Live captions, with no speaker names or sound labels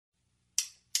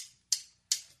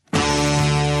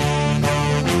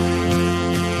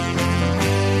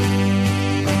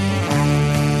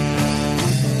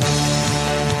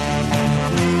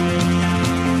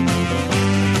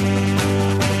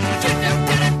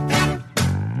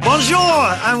Bonjour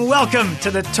and welcome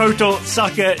to the Total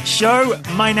Soccer Show.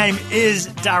 My name is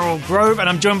Daryl Grove and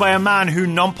I'm joined by a man who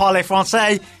non parle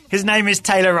français. His name is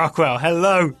Taylor Rockwell.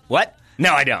 Hello. What?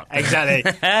 No, I don't. Exactly.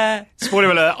 Spoiler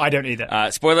alert, I don't either.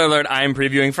 Spoiler alert, I'm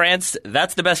previewing France.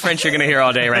 That's the best French you're going to hear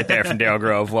all day right there from Daryl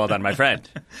Grove. Well done, my friend.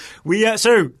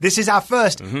 So this is our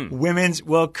first Women's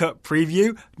World Cup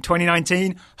preview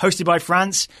 2019, hosted by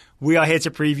France. We are here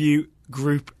to preview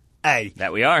Group A.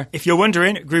 That we are. If you're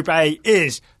wondering, Group A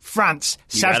is France,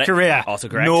 South Korea, also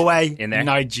correct. Norway, In there.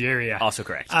 Nigeria. Also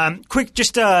correct. Quick,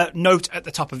 just a note at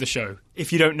the top of the show.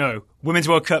 If you don't know, Women's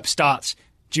World Cup starts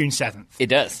June 7th. It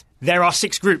does. There are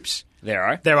 6 groups. There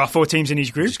are. There are 4 teams in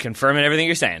each group. Just confirming everything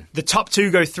you're saying. The top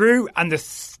 2 go through, and the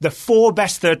 4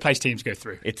 best third-place teams go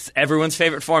through. It's everyone's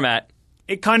favorite format.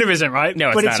 It kind of isn't, right? No,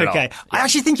 it's but not it's at okay. all. I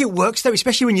actually think it works, though,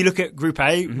 especially when you look at Group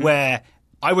A, where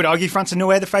I would argue France and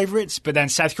Norway are the favourites, but then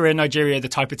South Korea and Nigeria are the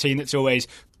type of team that's always,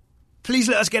 please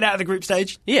let us get out of the group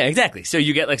stage. Yeah, exactly. So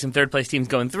you get like some third-place teams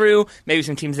going through, maybe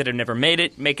some teams that have never made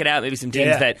it make it out, maybe some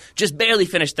teams that just barely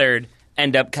finish third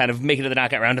end up kind of making it to the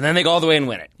knockout round, and then they go all the way and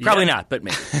win it. Probably not, but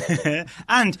maybe.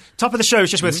 And top of the show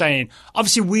is just worth saying,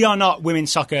 obviously we are not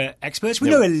women's soccer experts. We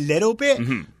know a little bit,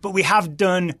 but we have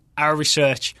done our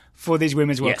research for these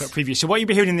Women's World Cup previews. So what you'll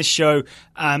be hearing in this show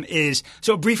is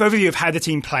sort of a brief overview of how the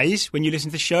team plays when you listen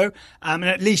to the show. And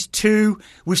at least 2,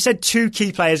 we've said 2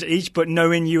 key players each, but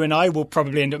knowing you and I, will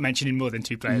probably end up mentioning more than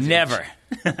 2 players Never.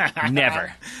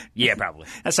 Never. Yeah, probably.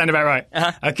 That sounds about right.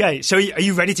 Okay, so are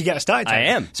you ready to get us started, Taylor? I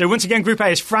am. So once again, Group A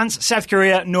is France, South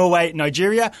Korea, Norway,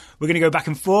 Nigeria. We're going to go back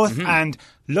and forth, and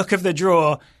luck of the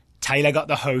draw, Taylor got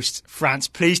the host, France.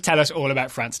 Please tell us all about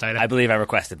France, Taylor. I believe I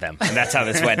requested them, and that's how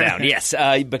this went down. Yes,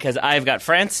 because I've got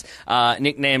France,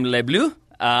 nicknamed Les Bleus,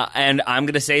 and I'm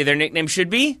going to say their nickname should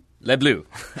be Les Bleus.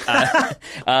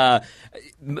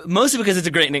 Mostly because it's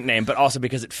a great nickname, but also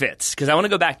because it fits. Because I want to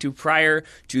go back to prior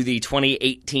to the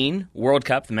 2018 World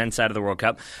Cup, the men's side of the World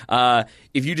Cup.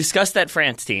 If you discuss that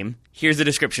France team, here's a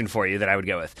description for you that I would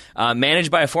go with.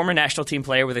 Managed by a former national team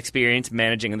player with experience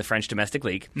managing in the French domestic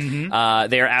league.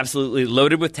 They are absolutely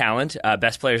loaded with talent,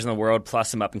 best players in the world, plus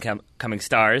some up-and-coming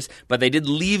stars. But they did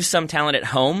leave some talent at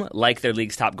home, like their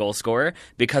league's top goal scorer.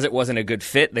 Because it wasn't a good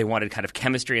fit, they wanted kind of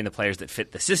chemistry in the players that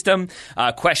fit the system.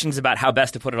 Questions about how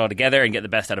best to put it all together and get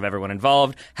the best out of everyone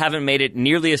involved. Haven't made it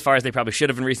nearly as far as they probably should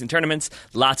have in recent tournaments.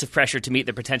 Lots of pressure to meet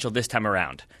their potential this time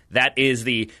around. That is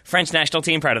the French national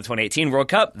team prior to the 2018 World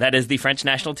Cup. That is the French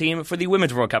national team for the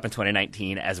Women's World Cup in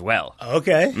 2019 as well.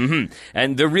 Okay.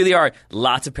 And there really are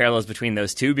lots of parallels between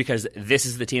those two, because this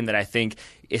is the team that I think,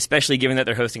 especially given that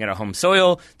they're hosting at a home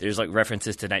soil, there's like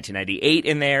references to 1998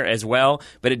 in there as well,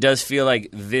 but it does feel like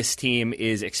this team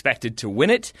is expected to win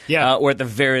it, or at the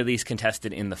very least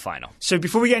contested in the final. So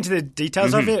before we get into the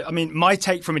details of it, I mean, my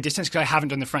take from a distance, because I haven't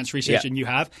done the France research and you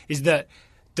have, is that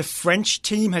the French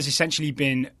team has essentially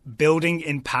been building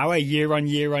in power year on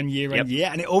year on year on year,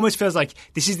 and it almost feels like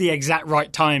this is the exact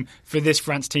right time for this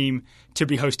France team to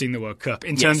be hosting the World Cup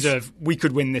in terms of we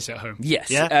could win this at home. Yes,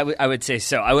 yeah? I would say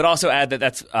so. I would also add that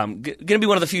that's going to be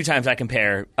one of the few times I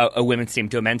compare a women's team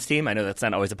to a men's team. I know that's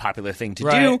not always a popular thing to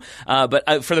do,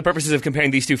 but for the purposes of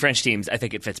comparing these 2 French teams, I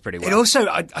think it fits pretty well. It also,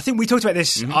 I think we talked about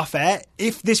this off air,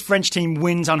 if this French team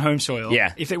wins on home soil,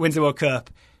 if it wins the World Cup,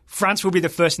 France will be the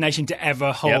first nation to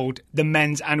ever hold the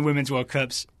men's and women's World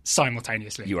Cups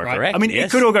simultaneously. You are correct. I mean, it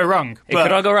could all go wrong. It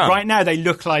could all go wrong. Right now, they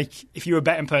look like, if you were a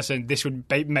betting person, this would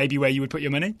maybe where you would put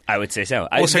your money. I would say so.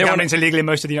 Also, gambling's illegal in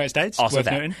most of the United States. Also worth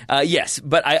that. Noting. Yes,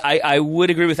 but I would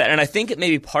agree with that. And I think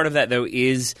maybe part of that, though,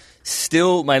 is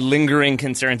still my lingering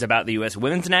concerns about the U.S.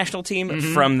 women's national team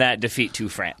from that defeat to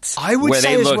France. I would where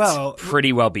say they as looked well,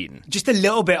 pretty well beaten. Just a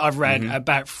little bit I've read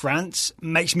about France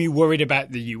makes me worried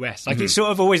about the U.S. Like, it sort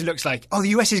of always looks like, oh, the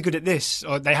U.S. is good at this,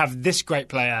 or they have this great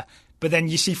player. But then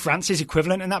you see France's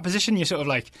equivalent in that position, you're sort of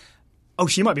like, oh,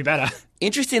 she might be better.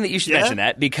 Interesting that you should mention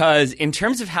that, because in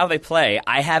terms of how they play,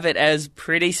 I have it as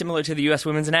pretty similar to the U.S.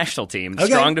 women's national team. Okay.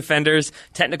 Strong defenders,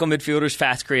 technical midfielders,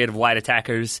 fast, creative, wide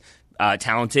attackers,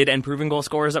 talented and proven goal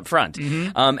scorers up front.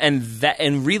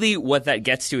 And really what that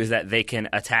gets to is that they can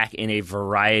attack in a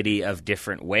variety of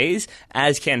different ways,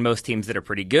 as can most teams that are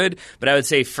pretty good. But I would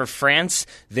say for France,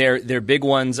 their big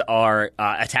ones are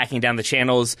attacking down the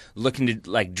channels, looking to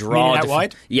like draw out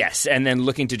wide? Yes, and then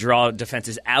looking to draw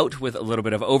defenses out with a little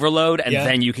bit of overload, and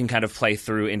then you can kind of play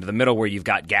through into the middle where you've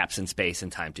got gaps in space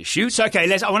and time to shoot. So okay,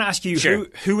 I want to ask you,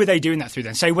 who are they doing that through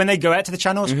then? So when they go out to the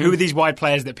channels, who are these wide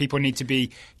players that people need to be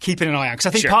keeping an eye on? Because I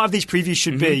think part of these previews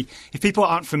should be, if people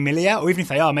aren't familiar, or even if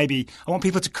they are, maybe I want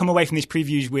people to come away from these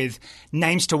previews with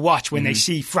names to watch when they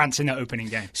see France in their opening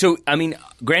game. So, I mean,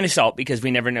 grain of salt, because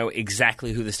we never know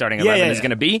exactly who the starting 11 is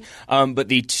going to be. But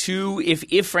the two,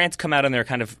 if France come out on their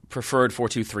kind of preferred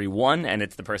 4-2-3-1, and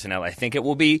it's the personnel I think it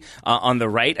will be, on the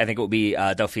right, I think it will be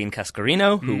Delphine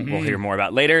Cascarino, who we'll hear more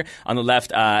about later. On the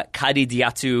left, Kadi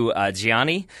Diatou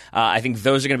Gianni. I think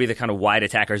those are going to be the kind of wide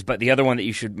attackers. But the other one that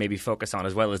you should maybe focus on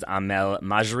as well is Amel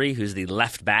Majri, who's the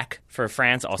left back for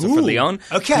France, also for Lyon.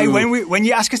 Okay, when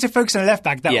you ask us to focus on a left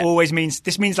back, that always means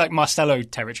like Marcelo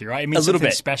territory, right? It means a little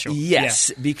bit special.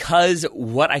 Yes, because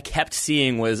what I kept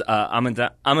seeing was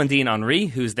Amandine Henry,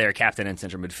 who's their captain and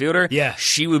central midfielder. Yeah,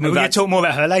 she would move. We're going to talk more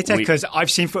about her later because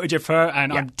I've seen footage of her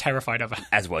and I'm terrified of her.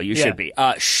 As well, you should be.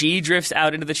 She drifts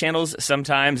out into the channels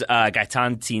sometimes.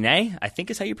 Gaëtane Tiné, I think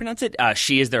is how you pronounce it.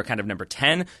 She is their kind of number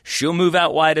 10. She'll move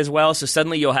out wide as well. So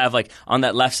suddenly you'll have, like, on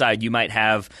that left side, you might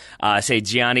have, say,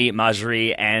 Gianni,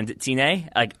 Majri, and Tiné,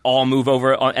 like, all move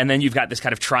over. And then you've got this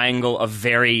kind of triangle of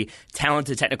very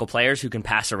talented technical players who can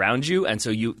pass around you. And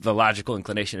so the logical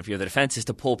inclination if you're the defense is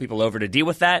to pull people over to deal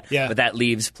with that. Yeah. But that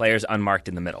leaves players unmarked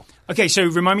in the middle. Okay, so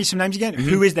remind me some names again.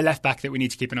 Who is the left back that we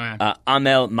need to keep an eye on?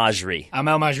 Amel Majri.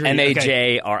 Amel Majri.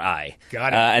 Majri.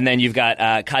 Got it. And then you've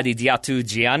got Kadi Diatou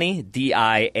Gianni,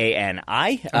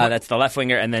 Diani. That's the left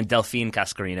winger. And then Delphine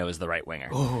Cascarino is the right winger.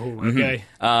 Oh, okay.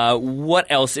 What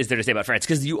else is there to say about France?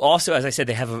 Because you also, as I said,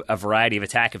 they have a variety of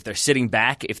attack. If they're sitting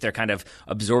back, if they're kind of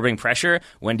absorbing pressure,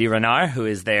 Wendy Renard, who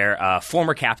is their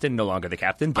former captain, no longer the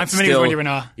captain. But I'm familiar with Wendy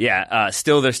Renard. Yeah,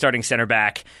 still their starting center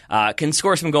back, can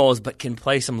score some goals, but can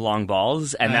play some long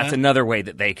balls. And that's another way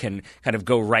that they can kind of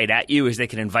go right at you, is they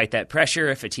can invite that pressure.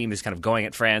 If a team is kind of going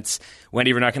at France,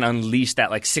 Wendy Renard can unleash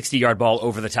that like 60-yard ball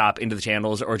over the top into the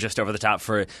channels or just over the top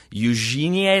for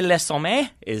Eugenie Le Sommet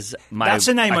is my That's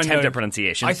a name attempt at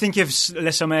pronunciation. I think of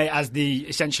Le Sommet as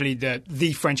essentially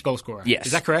the French goal scorer. Yes.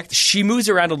 Is that correct? She moves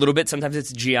around a little bit. Sometimes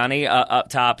it's Gianni up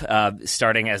top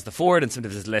starting as the forward, and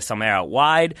sometimes it's Le Sommet out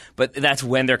wide. But that's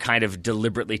when they're kind of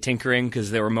deliberately tinkering,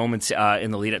 because there were moments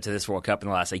in the lead up to this World Cup in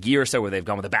the last year or so where they've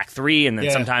gone with a back three, and then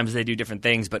sometimes they do different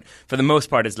things. But for the most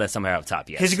part, it's Le Sommet up top,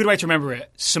 yes. Here's a good way to remember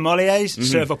it. Sommeliers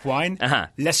serve up wine.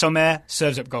 Le Sommet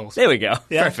serves up goals. There we go.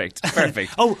 Yeah. Perfect.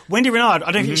 Oh, Wendy Renard.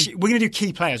 I don't think we're going to do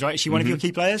key players, right? Is she one of your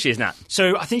key players? She is not.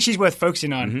 So I think she's worth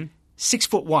focusing on.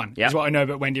 6'1" is what I know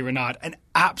about Wendy Renard. An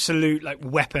absolute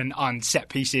weapon on set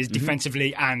pieces,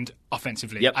 defensively and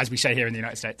offensively, as we say here in the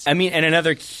United States. I mean, and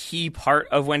another key part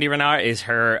of Wendy Renard is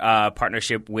her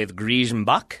partnership with Gries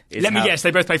Mbach. Let me guess, they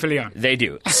both play for Lyon. They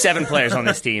do. 7 players on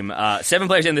this team. 7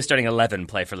 players in the starting 11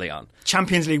 play for Lyon.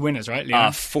 Champions League winners, right,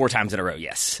 Lyon? 4 times in a row,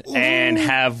 yes. Ooh. And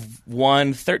have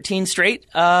won 13 straight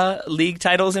league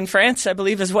titles in France, I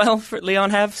believe, as well, for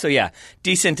Lyon have. So, yeah,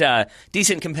 decent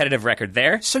competitive record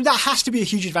there. So that has to be a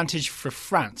huge advantage for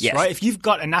France, right? If you've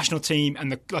got a national team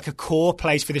and a core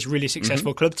plays for this really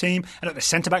successful club team, and the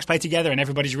centre-backs play together and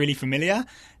everybody's really familiar,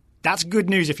 that's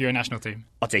good news if you're a national team.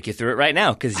 I'll take you through it right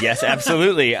now, because yes,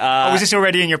 absolutely. Was this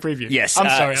already in your preview? Yes. I'm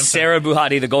sorry. Sarah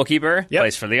Bouhadi, the goalkeeper,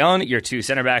 plays for Lyon. Your 2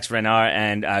 centre-backs, Renard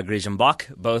and Gries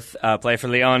Mbach, both play for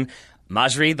Lyon.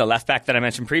 Majri, the left back that I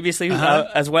mentioned previously,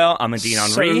 as well. Amandine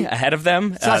Henry ahead of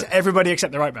them. So that's everybody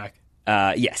except the right back.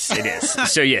 Yes, it is.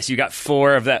 So yes, you got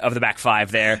 4 of the back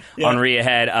 5 there. Henry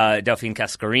ahead, Delphine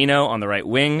Cascarino on the right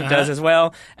wing does as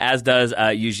well, as does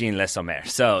Eugene Le Sommet.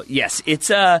 So yes, it's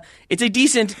a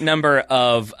decent number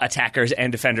of attackers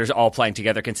and defenders all playing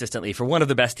together consistently for one of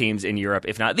the best teams in Europe,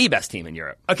 if not the best team in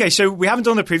Europe. Okay, so we haven't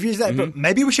done the previews yet, but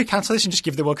maybe we should cancel this and just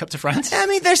give the World Cup to France. I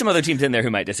mean, there's some other teams in there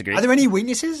who might disagree. Are there any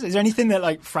weaknesses? Is there anything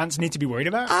that France need to be worried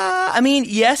about? I mean,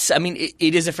 yes. I mean,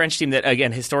 it is a French team that,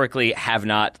 again, historically have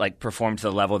not performed to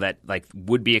the level that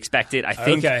would be expected. I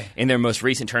think in their most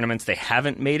recent tournaments they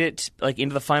haven't made it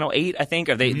into the final 8, I think,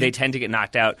 or they tend to get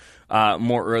knocked out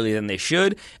more early than they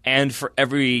should. And for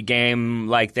every game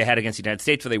like they had against the United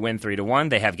States where they win 3-1,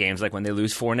 they have games like when they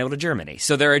lose 4-0 to Germany.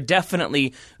 So there are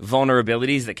definitely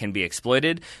vulnerabilities that can be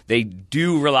exploited. They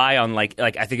do rely on I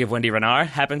think if Wendy Renard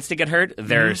happens to get hurt,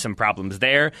 there are some problems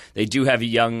there. They do have a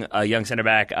young center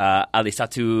back,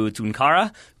 Alisatu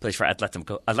Tunkara, plays for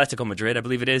Atletico Madrid, I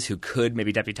believe it is, who could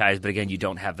maybe deputize, but again, you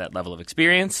don't have that level of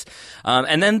experience.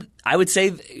 And then I would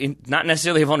say not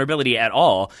necessarily a vulnerability at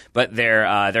all, but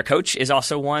their coach is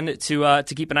also one to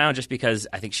keep an eye on, just because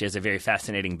I think she has a very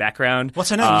fascinating background. What's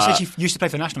her name? You said she used to play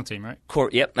for the national team, right?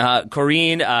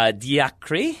 Corinne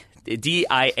Diacre.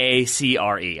 Diacre. I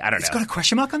don't know. It's got a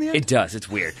question mark on the end? It does. It's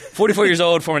weird. 44 years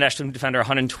old, former national team defender,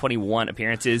 121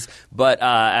 appearances. But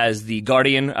as the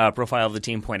Guardian profile of the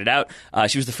team pointed out,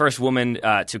 she was the first woman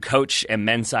to coach a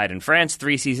men's side in France,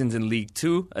 3 seasons in Ligue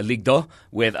 2, Ligue 2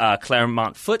 with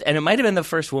Clermont Foot, and it might have been the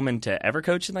first woman to ever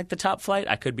coach in like the top flight.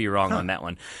 I could be wrong on that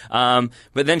one.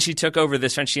 But then she took over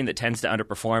this French team that tends to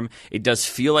underperform. It does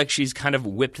feel like she's kind of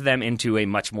whipped them into a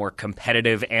much more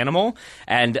competitive animal,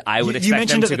 and I would expect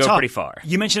them to go pretty far.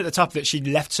 You mentioned at the top that she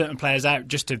left certain players out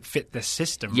just to fit the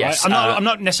system, yes, right? I'm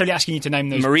not necessarily asking you to name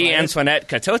those Marie-Antoinette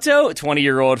Katoto,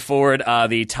 20-year-old forward,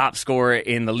 the top scorer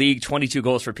in the league, 22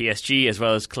 goals for PSG, as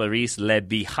well as Clarisse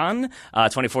Lebihan,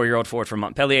 24-year-old forward from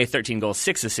Montpellier, 13 goals,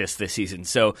 6 assists this season.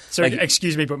 So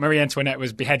excuse me, but Marie-Antoinette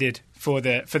was beheaded for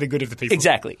the good of the people.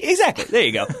 Exactly. There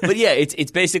you go. But yeah,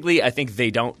 it's basically, I think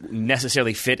they don't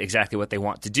necessarily fit exactly what they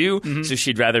want to do, so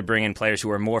she'd rather bring in players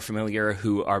who are more familiar,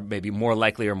 who are maybe more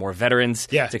likely or more veterans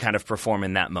to kind of perform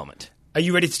in that moment. Are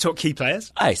you ready to talk key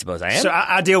players? I suppose I am. So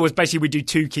our deal was basically we do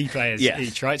 2 key players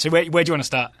each, right? So where do you want to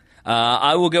start?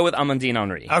 I will go with Amandine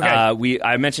Henry. Okay.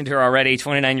 I mentioned her already,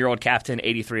 29-year-old captain,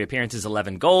 83 appearances,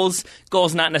 11 goals.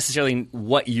 Goals not necessarily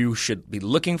what you should be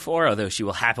looking for, although she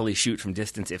will happily shoot from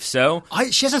distance if so.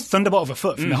 She has a thunderbolt of a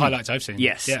foot from the highlights I've seen.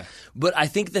 Yes. Yeah. But I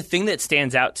think the thing that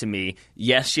stands out to me,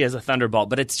 yes, she has a thunderbolt,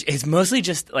 but it's mostly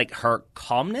just like her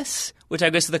calmness, which I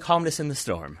guess is the calmness in the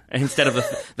storm instead of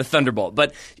the thunderbolt.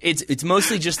 But it's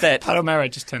mostly just that...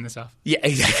 Palomera just turned this off. Yeah,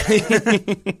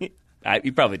 exactly.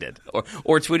 You probably did,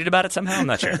 or tweeted about it somehow. I'm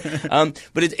not sure.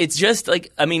 But it's just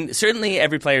like, I mean, certainly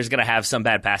every player is going to have some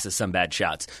bad passes, some bad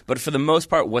shots. But for the most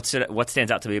part, what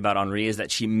stands out to me about Henry is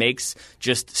that she makes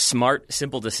just smart,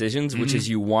 simple decisions, which is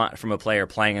you want from a player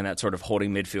playing in that sort of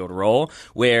holding midfield role,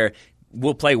 where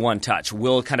we'll play one touch.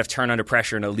 We'll kind of turn under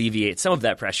pressure and alleviate some of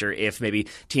that pressure if maybe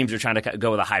teams are trying to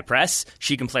go with a high press.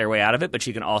 She can play her way out of it, but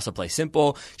she can also play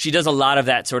simple. She does a lot of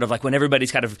that sort of like when everybody's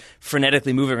kind of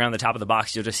frenetically moving around the top of the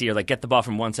box, you'll just see her like get the ball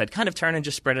from one side, kind of turn and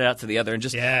just spread it out to the other, and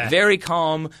just very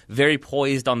calm, very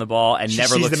poised on the ball, and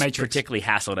never looks particularly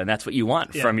hassled. And that's what you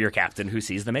want from your captain who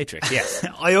sees the Matrix. Yes.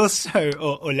 I also,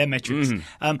 or Le Matrix.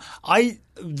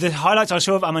 The highlights I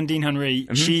saw of Amandine Henry,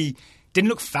 she didn't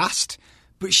look fast,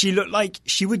 but she looked like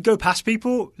she would go past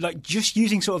people, like just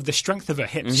using sort of the strength of her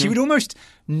hips. She would almost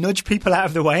nudge people out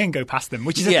of the way and go past them,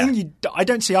 which is a thing I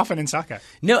don't see often in soccer.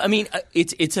 No, I mean,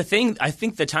 it's a thing. I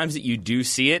think the times that you do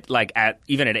see it, like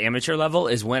even at amateur level,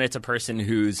 is when it's a person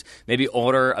who's maybe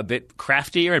older, a bit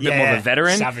craftier, a bit more of a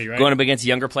veteran, savvy, right? Going up against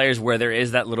younger players where there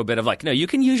is that little bit of like, no, you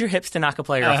can use your hips to knock a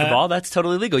player off the ball. That's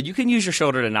totally legal. You can use your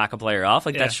shoulder to knock a player off.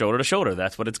 Like that's shoulder to shoulder.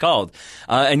 That's what it's called.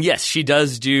 And yes, she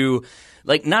does do...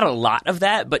 like, not a lot of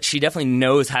that, but she definitely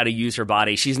knows how to use her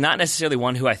body. She's not necessarily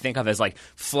one who I think of as, like,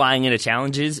 flying into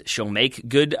challenges. She'll make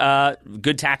good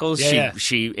tackles.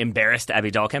 She embarrassed Abby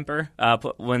Dahlkemper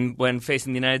when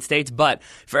facing the United States. But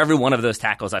for every one of those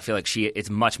tackles, I feel like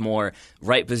it's much more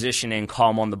right positioning,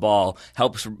 calm on the ball,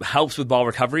 helps with ball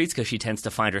recoveries because she tends to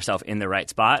find herself in the right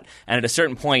spot. And at a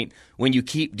certain point, when you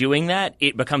keep doing that,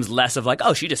 it becomes less of like,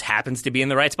 oh, she just happens to be in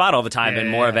the right spot all the time,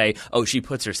 and more of a, oh, she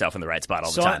puts herself in the right spot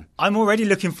all the time. I'm already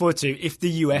looking forward to if the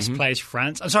US plays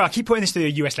France. I'm sorry, I keep putting this through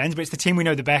the US lens, but it's the team we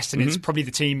know the best, and it's probably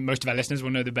the team most of our listeners will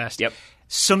know the best. Yep.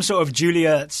 Some sort of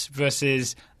Julia Ertz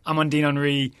versus Amandine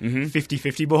Henry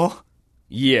 50-50 ball.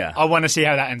 Yeah. I want to see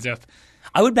how that ends up.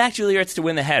 I would back Julia Ertz to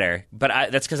win the header, but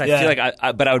that's because I feel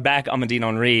like but I would back Amandine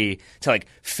Henry to like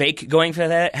fake going for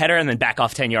the header and then back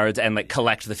off 10 yards and like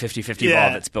collect the 50-50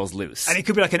 ball that spills loose. And it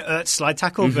could be like an Ertz slide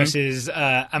tackle versus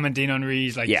Amandine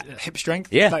Henry's like hip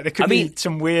strength. Yeah. Like there could be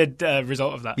some weird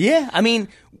result of that. Yeah, I mean...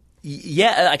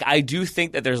 yeah, like I do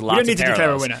think that there's lots of parallels. You don't need to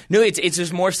declare a winner. No, it's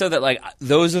just more so that like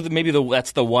those are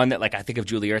that's the one that like I think of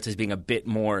Julia Ertz as being a bit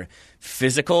more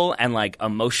physical and like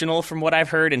emotional from what I've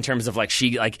heard in terms of like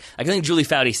she like I think Julie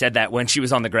Foudy said that when she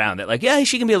was on the ground that like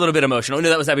she can be a little bit emotional. No,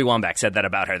 that was Abby Wambach said that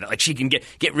about her that like she can get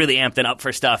really amped and up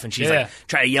for stuff and she's like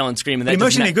try to yell and scream and that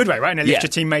emotionally good way, right? And lift your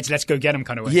teammates, let's go get them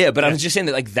kind of way. Yeah, but I'm just saying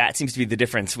that like that seems to be the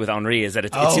difference with Henry is that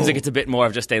it seems like it's a bit more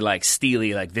of just a like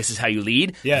steely like this is how you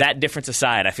lead. Yeah. That difference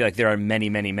aside, I feel like there are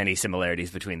many similarities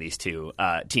between these two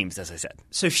teams, as I said.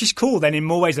 So if she's cool, then in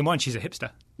more ways than one, she's a hipster.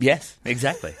 Yes,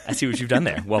 exactly. I see what you've done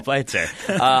there. Well played, sir.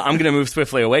 I'm going to move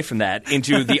swiftly away from that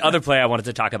into the other player I wanted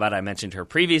to talk about. I mentioned her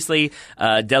previously,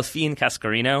 Delphine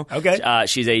Cascarino. Okay.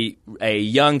 She's a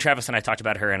young, Travis and I talked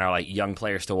about her in our like young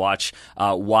players to watch.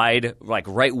 Wide, like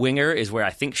right winger is where I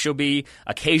think she'll be.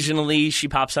 Occasionally she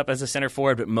pops up as a center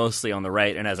forward, but mostly on the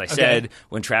right. And as I said,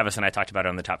 when Travis and I talked about her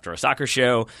on the Top Drawer Soccer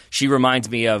Show, she reminds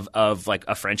me of like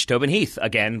a French Tobin Heath.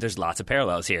 Again, there's lots of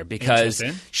parallels here because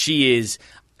she is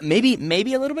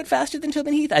maybe a little bit faster than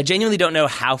Tobin Heath. I genuinely don't know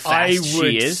how fast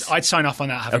she is. I'd sign off on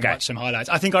that having watched some highlights.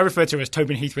 I think I refer to her as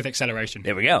Tobin Heath with acceleration.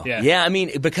 There we go. Yeah, I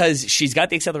mean, because she's got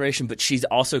the acceleration, but she's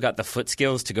also got the foot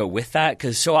skills to go with that,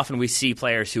 because so often we see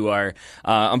players who are,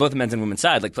 on both the men's and women's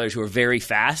side, like players who are very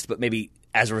fast, but maybe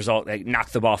as a result, they knock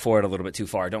the ball forward a little bit too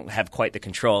far, don't have quite the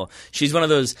control. She's one of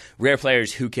those rare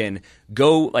players who can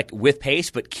go like with pace,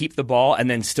 but keep the ball and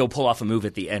then still pull off a move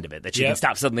at the end of it. That she can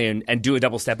stop suddenly and do a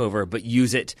double step over, but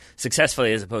use it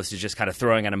successfully as opposed to just kind of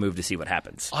throwing on a move to see what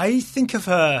happens. I think of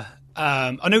her...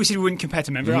 I know we said we wouldn't compare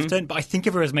to men very often, but I think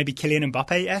of her as maybe Kylian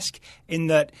Mbappe-esque in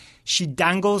that she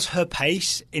dangles her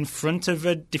pace in front of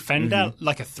a defender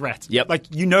like a threat. Yep. Like,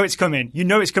 you know it's coming. You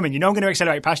know I'm going to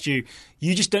accelerate past you.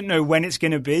 You just don't know when it's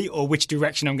going to be or which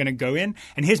direction I'm going to go in.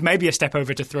 And here's maybe a step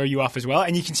over to throw you off as well.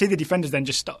 And you can see the defenders then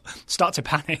just start to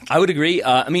panic. I would agree.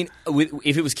 I mean,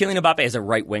 if it was Kylian Mbappe as a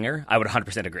right winger, I would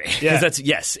 100% agree. Yeah.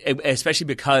 Yes, especially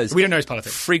because... We don't know his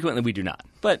politics. Frequently we do not,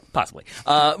 but possibly.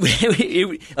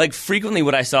 Frequently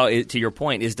what I saw, to your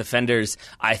point, is defenders,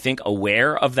 I think,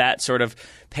 aware of that sort of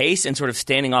pace and sort of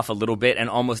standing off a little bit and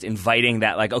almost inviting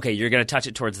that, like, okay, you're going to touch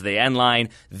it towards the end line,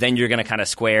 then you're going to kind of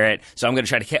square it, so I'm going to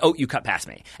try to you cut past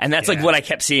me. And that's like what I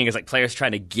kept seeing is like players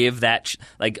trying to give that,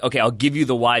 like, okay, I'll give you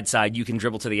the wide side, you can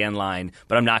dribble to the end line,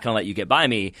 but I'm not going to let you get by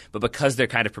me. But because they're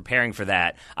kind of preparing for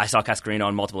that, I saw Cascarino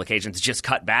on multiple occasions just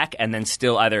cut back and then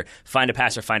still either find a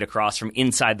pass or find a cross from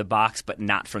inside the box, but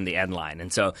not from the end line.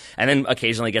 And then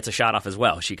occasionally gets a shot off as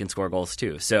well. She can score goals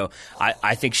too. So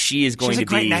I think she is going to be... She's a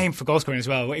great name for goal scoring as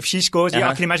well. If she scores,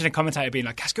 I can imagine a commentator being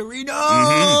like,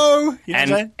 Cascarino! You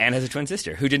know and has a twin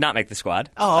sister who did not make the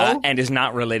squad and is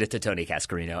not related to Tony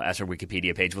Cascarino, as her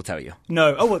Wikipedia page will tell you.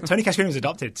 No. Oh, well, Tony Cascarino was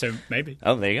adopted, so maybe.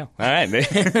 Oh, there you go. All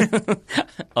right.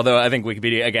 Although I think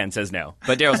Wikipedia, again, says no.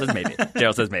 But Daryl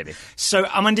says maybe. So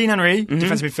Amandine Henry,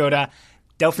 defensive midfielder.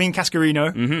 Delphine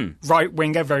Cascarino, right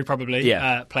winger, very probably,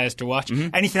 players to watch.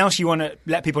 Anything else you want to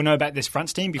let people know about this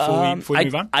France team before we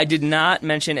move on? I did not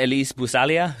mention Elise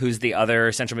Busalia, who's the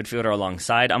other central midfielder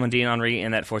alongside Amandine Henry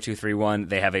in that 4-2-3-1.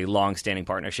 They have a long-standing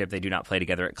partnership. They do not play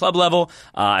together at club level.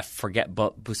 I forget,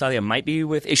 but Busalia might be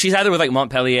with... She's either with like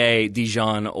Montpellier,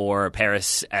 Dijon, or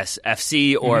Paris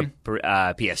FC, or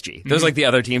PSG. Those are like the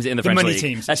other teams in the French money league.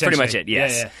 teams, that's pretty much it,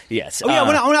 yes. Yes. Oh, yeah, I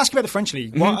want to ask you about the French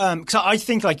league. Because I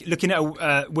think like looking at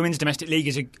women's domestic league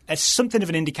is something of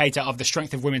an indicator of the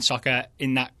strength of women's soccer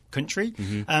in that country.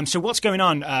 So what's going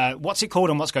on? What's it called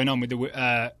and what's going on with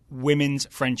the women's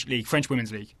French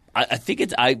women's league? I think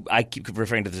it's I keep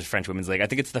referring to this French women's league. I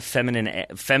think it's the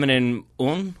Feminine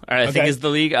Un. I think is the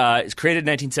league. It's created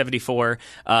in 1974.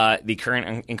 The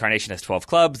current incarnation has 12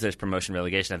 clubs. There's promotion,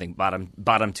 relegation. I think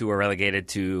bottom two are relegated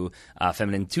to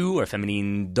Feminine 2 or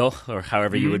Feminine 2 or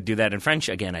however you would do that in French.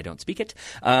 Again, I don't speak it.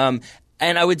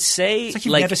 And I would say... It's like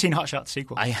you've never seen Hot Shots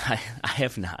sequel. I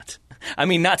have not. I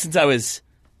mean, not since I was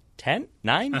 10,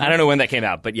 9? I don't know when that came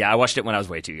out, but yeah, I watched it when I was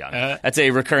way too young. That's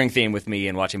a recurring theme with me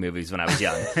in watching movies when I was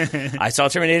young. I saw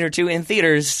Terminator 2 in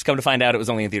theaters. Come to find out it was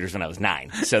only in theaters when I was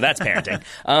 9. So that's parenting.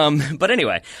 But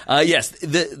anyway, yes,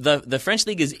 the French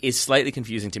league is slightly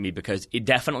confusing to me because it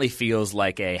definitely feels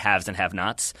like a haves and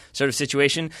have-nots sort of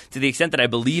situation, to the extent that I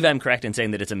believe I'm correct in saying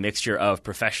that it's a mixture of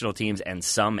professional teams and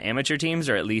some amateur teams,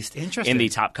 or at least in the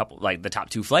top couple, like the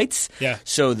top 2 flights. Yeah.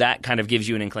 So that kind of gives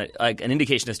you an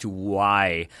indication as to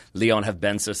why Lyon have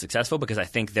been so successful, because I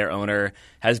think their owner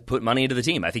has put money into the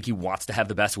team. I think he wants to have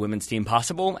the best women's team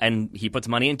possible, and he puts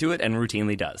money into it and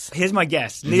routinely does. Here's my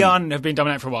guess. Lyon have been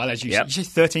dominant for a while, as you said. You say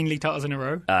 13 league titles in a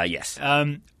row? Yes.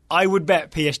 I would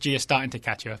bet PSG are starting to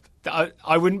catch up.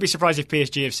 I wouldn't be surprised if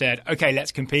PSG have said, okay,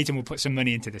 let's compete and we'll put some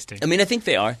money into this team. I mean, I think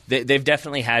they are. They've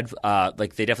definitely had, they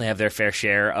definitely have their fair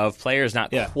share of players,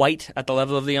 not quite at the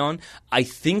level of Lyon. I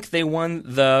think they won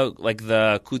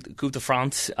the Coupe de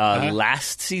France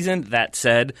last season. That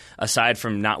said, aside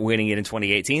from not winning it in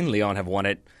 2018, Lyon have won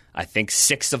it, I think,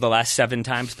 6 of the last 7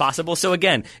 times possible. So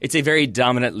again, it's a very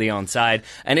dominant Lyon side,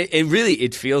 and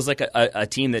it feels like a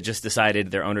team that just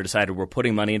decided, their owner decided, we're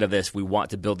putting money into this. We want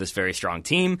to build this very strong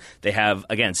team. They have,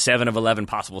 again, 7 of 11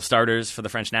 possible starters for the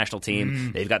French national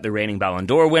team. They've got the reigning Ballon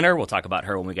d'Or winner. We'll talk about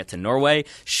her when we get to Norway.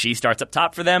 She starts up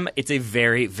top for them. It's a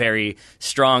very, very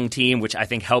strong team, which I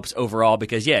think helps overall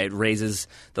because, it raises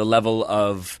the level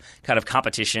of kind of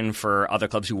competition for other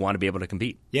clubs who want to be able to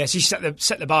compete. Yeah, so you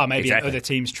set the bar. Maybe other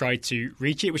teams try to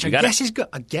reach it, which I guess is good.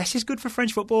 I guess is good for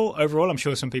French football overall. I'm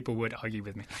sure some people would argue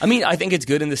with me. I mean, I think it's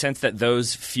good in the sense that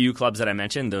those few clubs that I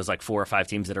mentioned, those like 4 or 5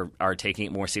 teams that are taking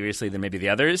it more seriously than maybe the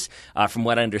others, from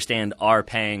what I understand, are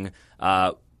paying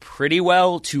pretty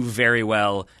well to very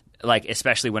well like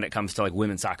especially when it comes to like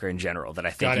women's soccer in general, that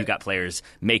I think you've got players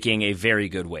making a very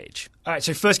good wage. All right,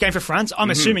 so first game for France. I'm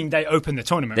assuming they open the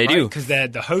tournament, They do. Because they're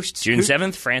the hosts. June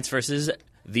 7th, France versus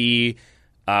the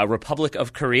Republic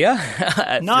of Korea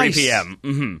at 3 p.m.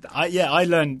 Mm-hmm. I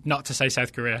learned not to say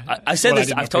South Korea. I said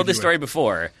this. I've told this story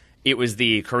before. It was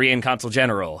the Korean consul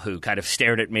general who kind of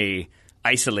stared at me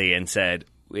icily and said,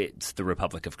 "It's the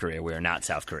Republic of Korea. We are not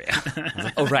South Korea." I was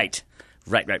like, "Oh, right.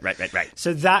 Right.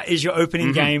 So that is your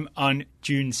opening game on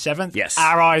June 7th. Yes.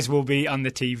 Our eyes will be on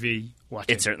the TV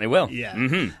watching. It certainly will.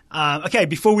 Yeah. Okay,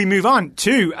 before we move on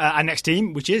to our next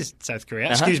team, which is South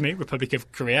Korea. Excuse me, Republic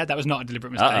of Korea. That was not a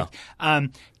deliberate mistake.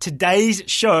 Today's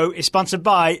show is sponsored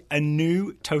by a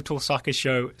new Total Soccer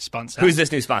Show sponsor. Who's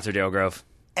this new sponsor, Dale Grove?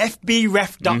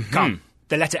 FBref.com.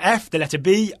 The letter F, the letter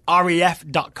B,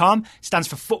 ref.com stands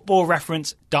for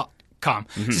footballreference.com.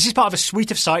 So this is part of a suite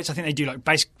of sites. I think they do like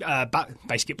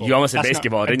basketball. You almost said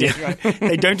basketball, didn't you? Right.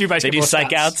 They don't do basketball. They do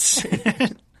psych outs.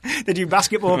 They do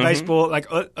basketball, baseball, like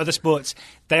other sports.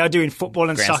 They are doing football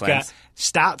and Grand soccer slams.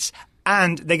 stats.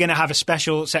 And they're going to have a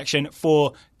special section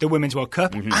for the Women's World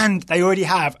Cup. And they already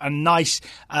have a nice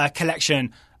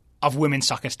collection of women's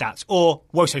soccer stats, or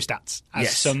WOSO stats,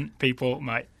 as some people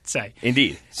might say.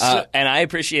 Indeed. And I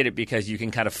appreciate it because you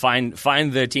can kind of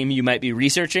find the team you might be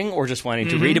researching or just wanting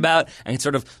to read about and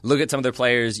sort of look at some of their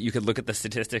players. You could look at the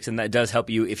statistics, and that does help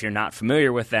you if you're not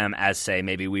familiar with them, as, say,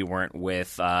 maybe we weren't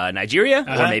with Nigeria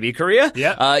or maybe Korea.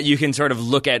 Yeah. You can sort of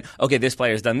look at, okay, this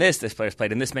player's done this player's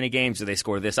played in this many games, do they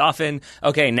score this often?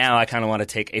 Okay, now I kind of want to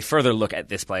take a further look at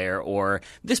this player or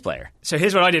this player. So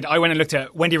here's what I did. I went and looked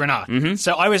at Wendy Renard.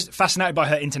 So I was fascinated by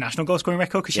her international goal scoring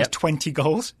record because she has 20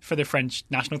 goals for the French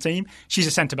national team. She's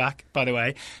a centre-back, by the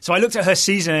way. So I looked at her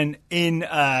season in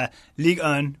Ligue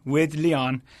 1 with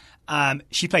Lyon.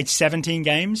 She played 17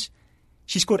 games.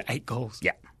 She scored 8 goals.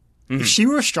 Yeah. If she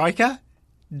were a striker,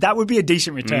 that would be a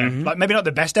decent return. Like maybe not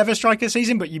the best ever striker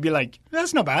season, but you'd be like,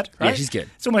 that's not bad, right? Yeah, she's good.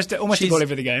 It's almost a goal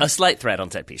over the game. A slight threat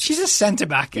on set pieces. She's a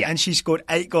centre-back, and she scored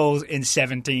 8 goals in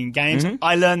 17 games.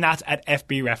 I learned that at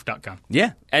fbref.com.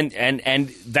 Yeah,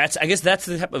 and that's, I guess that's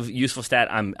the type of useful stat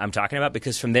I'm talking about,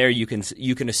 because from there you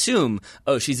can assume,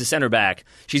 oh, she's a center back,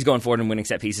 she's going forward and winning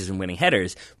set pieces and winning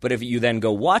headers. But if you then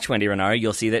go watch Wendy Renard,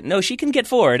 you'll see that no, she can get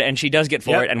forward, and she does get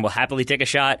forward, and will happily take a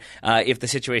shot if the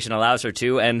situation allows her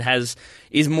to, and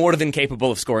is more than capable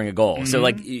of scoring a goal. So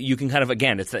like you can kind of,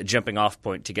 again, it's that jumping off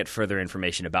point to get further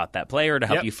information about that player to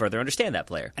help you further understand that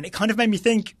player. And it kind of made me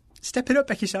think, step it up,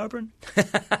 Becky Sauerbrunn.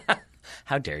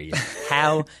 How dare you?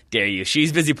 How dare you?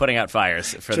 She's busy putting out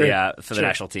fires for the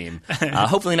national team.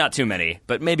 Hopefully not too many,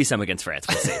 but maybe some against France.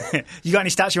 We'll see. You got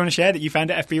any stats you want to share that you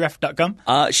found at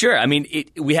fbref.com? Sure. I mean,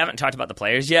 we haven't talked about the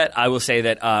players yet. I will say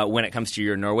that when it comes to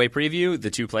your Norway preview, the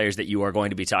 2 players that you are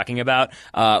going to be talking about,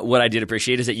 what I did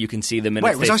appreciate is that you can see the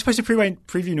minutes. Wait, was I supposed to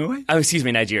preview Norway? Oh, excuse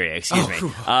me, Nigeria. Excuse me.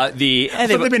 I thought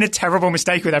they've been a terrible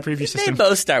mistake with our preview system. They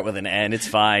both start with an N. It's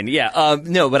fine. Yeah.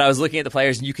 No, but I was looking at the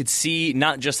players, and you could see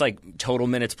not just like total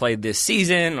minutes played this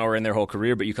season or in their whole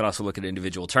career, but you could also look at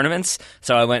individual tournaments.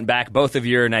 So I went back. Both of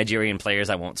your Nigerian players,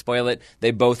 I won't spoil it,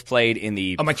 they both played in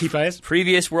the my key players?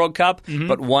 Previous World Cup,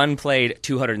 but one played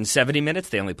 270 minutes.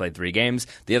 They only played 3 games.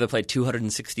 The other played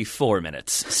 264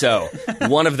 minutes. So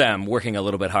one of them working a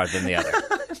little bit harder than the other.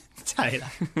 Taylor.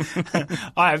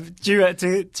 All right,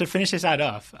 to finish this ad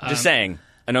off. Just saying,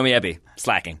 Anomi Ebi,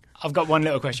 slacking. I've got one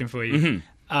little question for you.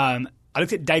 I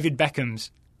looked at David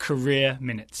Beckham's career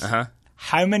minutes.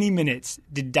 How many minutes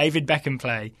did David Beckham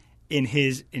play in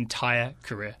his entire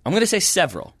career? I'm going to say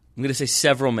several. I'm going to say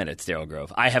several minutes, Daryl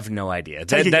Grove. I have no idea.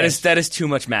 That is too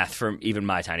much math for even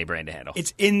my tiny brain to handle.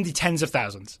 It's in the tens of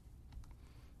thousands.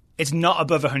 It's not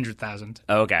above 100,000.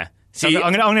 Oh, okay. See,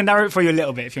 I'm going to narrow it for you a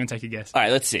little bit if you want to take a guess. All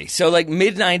right, let's see. So, like,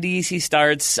 mid-90s he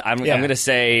starts. I'm going to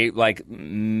say, like,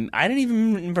 I don't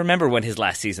even remember when his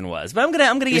last season was. But I'm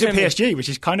going to give him... He's at PSG, which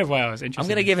is kind of why I was interested. I'm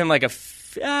going to give him, like, a...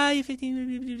 There's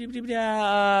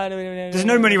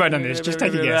no money right on this. Just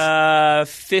take a guess.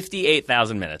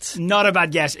 58,000 minutes. Not a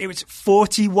bad guess. It was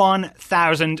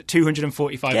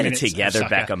 41,245 minutes. Get it together,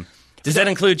 Beckham. Does that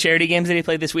include charity games that he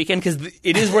played this weekend? Because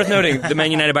it is worth noting the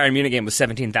Man United Bayern Munich game was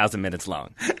 17,000 minutes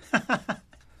long.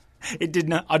 It did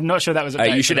not. I'm not sure that was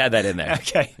a you should add that in there.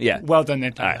 Okay. Yeah. Well done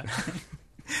then. All right.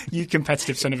 You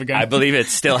competitive son of a gun. I believe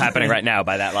it's still happening right now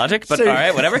by that logic, but all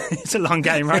right, whatever. It's a long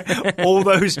game, right? All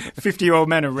those 50-year-old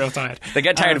men are real tired. They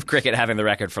get tired of cricket having the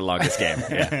record for longest game.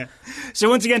 Yeah. So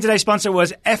once again, today's sponsor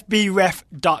was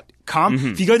fbref.com.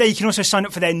 fbref.com. If you go there, you can also sign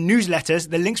up for their newsletters.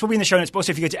 The links will be in the show notes, but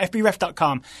also if you go to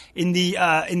fbref.com, in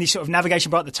the sort of navigation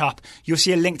bar at the top, you'll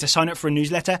see a link to sign up for a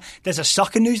newsletter. There's a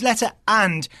soccer newsletter,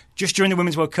 and just during the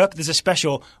Women's World Cup, there's a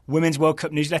special Women's World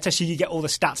Cup newsletter, so you get all the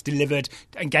stats delivered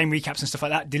and game recaps and stuff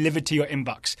like that delivered to your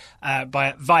inbox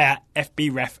via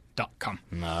fbref.com.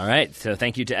 All right. So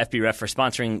thank you to FBref for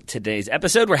sponsoring today's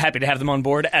episode. We're happy to have them on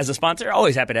board as a sponsor.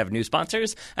 Always happy to have new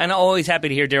sponsors. And always happy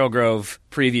to hear Daryl Grove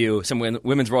preview some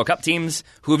Women's World Cup teams.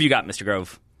 Who have you got, Mr.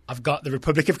 Grove? I've got the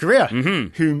Republic of Korea,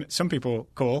 whom some people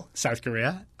call South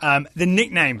Korea. The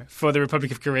nickname for the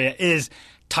Republic of Korea is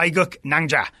Taeguk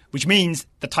Nangja, which means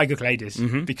the Taeguk ladies,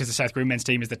 because the South Korean men's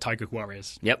team is the Taeguk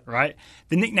Warriors. Yep. Right?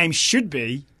 The nickname should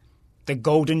be the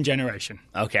Golden Generation.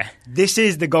 Okay. This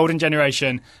is the Golden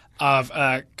Generation of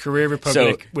Korea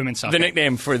Republic women's soccer. The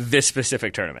nickname for this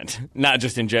specific tournament, not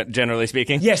just in generally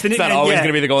speaking? Yes, the nickname, it's not always going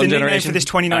to be the Golden Generation. Generation? For this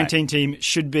 2019 team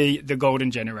should be the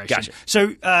Golden Generation. Gotcha.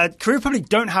 So Korea Republic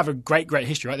don't have a great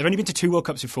history, right? They've only been to 2 World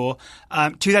Cups before.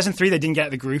 2003, they didn't get out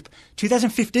of the group.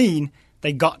 2015,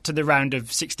 they got to the round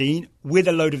of 16 with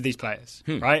a load of these players,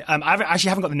 right? I actually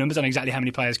haven't got the numbers on exactly how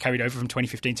many players carried over from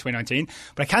 2015 to 2019,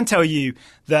 but I can tell you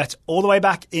that all the way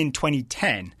back in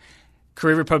 2010,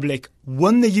 Korea Republic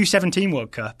won the U17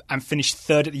 World Cup and finished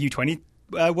 3rd at the U20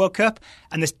 World Cup,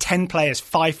 and there's 10 players,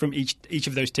 5 from each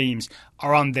of those teams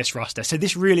are on this roster. So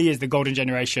this really is the golden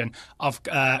generation of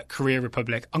Korea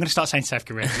Republic. I'm going to start saying South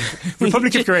Korea.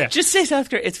 Republic of Korea. Just say South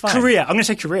Korea. It's fine. Korea. I'm going to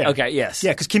say Korea. Okay, yes.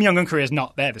 Yeah, because Kim Jong-un Korea is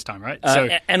not there this time, right?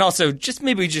 And also, just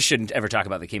maybe we just shouldn't ever talk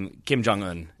about the Kim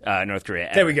Jong-un North Korea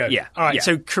ever. There we go. Yeah. All right, yeah.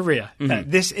 So Korea.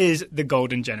 This is the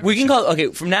golden generation. We can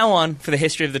call from now on, for the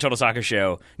history of the Total Soccer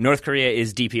Show, North Korea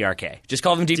is DPRK. Just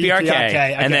call them DPRK.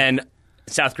 Okay. And then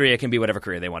South Korea can be whatever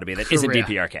Korea they want to be. That isn't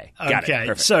DPRK. Got it.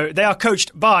 Perfect. So they are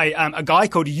coached by a guy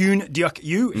called Yoon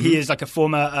Deok-yu. He is like a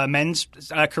former men's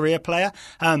Korea player.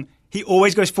 He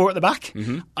always goes 4 at the back.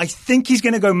 I think he's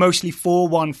going to go mostly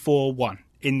 4-1-4-1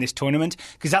 in this tournament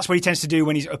because that's what he tends to do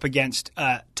when he's up against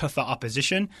tougher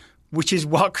opposition, which is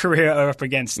what Korea are up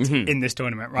against in this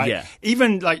tournament, right? Yeah.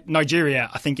 Even like Nigeria,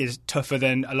 I think, is tougher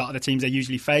than a lot of the teams they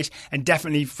usually face, and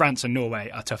definitely France and Norway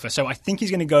are tougher. So I think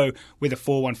he's going to go with a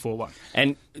 4-1-4-1.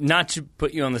 And not to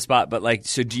put you on the spot, but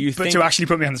so do you think... But to actually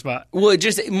put me on the spot. Well,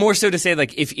 just more so to say,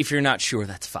 if you're not sure,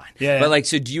 that's fine. Yeah. But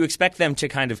so do you expect them to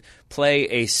kind of play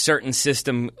a certain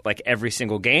system every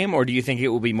single game, or do you think it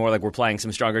will be more like we're playing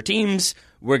some stronger teams,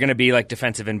 we're going to be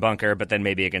defensive and bunker, but then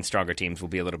maybe against stronger teams we'll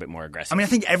be a little bit more aggressive? I mean, I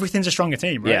think everything's a stronger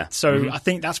team, right? Yeah. So I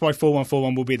think that's why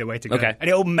 4-1-4-1 will be the way to go. Okay.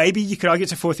 And maybe you could argue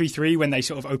it's a 4-3-3 when they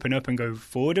sort of open up and go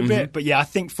forward a bit. But yeah, I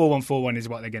think 4-1-4-1 is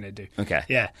what they're going to do. Okay.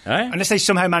 Yeah. All right. Unless they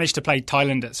somehow manage to play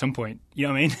Thailand at some point. You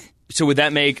know what I mean? So would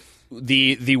that make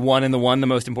the 1 and the 1 the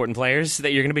most important players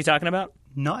that you're going to be talking about?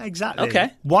 Not exactly. Okay.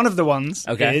 One of the ones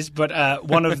okay. is, but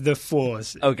one of the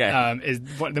 4s okay. Is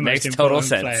one of the Makes most total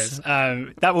important sense.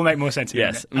 players. That will make more sense in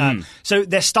yes. a minute. So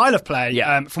their style of play,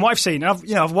 yeah. From what I've seen,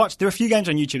 and I've watched, there are a few games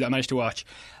on YouTube that I managed to watch,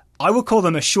 I would call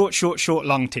them a short,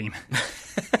 long team.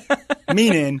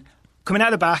 Meaning... coming out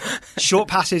of the back, short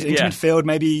passes into midfield,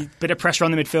 maybe a bit of pressure on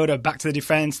the midfielder, back to the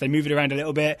defence, they move it around a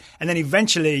little bit, and then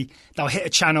eventually they'll hit a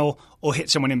channel or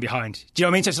hit someone in behind. Do you know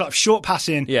what I mean? So it's a lot of short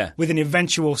passing with an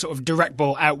eventual sort of direct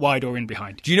ball out wide or in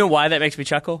behind. Do you know why that makes me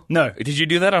chuckle? No. Did you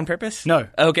do that on purpose? No.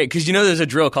 Okay, because there's a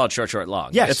drill called short,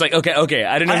 long. Yes. It's okay.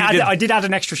 I didn't know I did add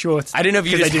an extra short. I didn't know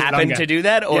if you just happened to do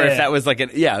that or if that was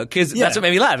because that's what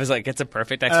made me laugh. It's it's a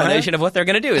perfect explanation of what they're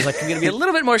going to do. It's going to be a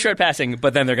little bit more short passing,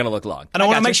 but then they're going to look long. And I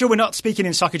want to make sure we're not speaking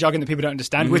in soccer jargon that people don't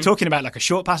understand. We're talking about a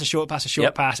short pass,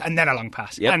 pass, and then a long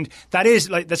pass. Yep. And that is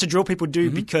that's a drill people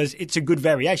do because it's a good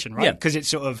variation, right? Because it's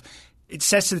sort of... It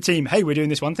says to the team, hey, we're doing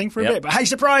this one thing for a bit, but hey,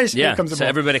 surprise, here comes the ball. So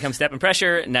everybody comes step and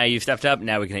pressure. Now you've stepped up.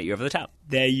 Now we can hit you over the top.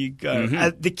 There you go.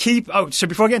 So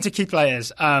before I get into key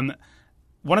players, one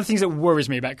of the things that worries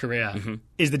me about Korea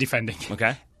is the defending.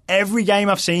 Okay. Every game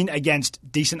I've seen against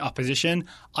decent opposition,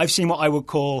 I've seen what I would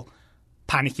call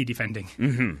panicky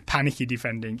defending. Panicky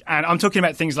defending. And I'm talking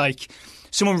about things like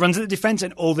someone runs at the defence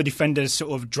and all the defenders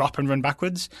sort of drop and run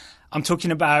backwards. I'm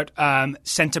talking about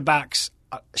centre-backs.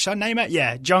 Should I name it?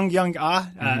 Yeah, Jung Young-ah,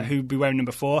 who'd be wearing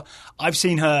number 4. I've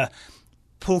seen her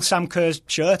pull Sam Kerr's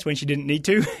shirt when she didn't need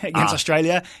to against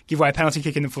Australia, give away a penalty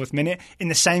kick in the 4th minute. In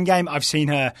the same game, I've seen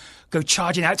her go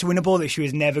charging out to win a ball that she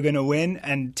was never going to win,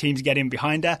 and teams get in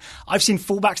behind her. I've seen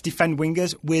fullbacks defend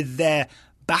wingers with their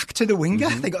back to the winger.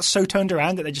 They got so turned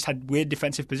around that they just had weird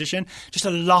defensive position. Just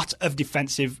a lot of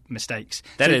defensive mistakes.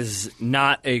 That is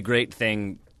not a great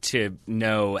thing to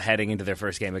know heading into their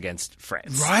first game against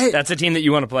France. Right. That's a team that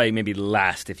you want to play maybe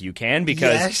last if you can,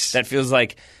 because that feels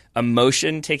like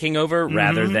emotion taking over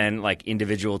rather than like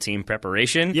individual team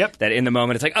preparation. Yep. That in the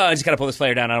moment it's like, oh, I just got to pull this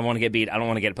player down. I don't want to get beat. I don't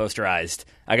want to get posterized.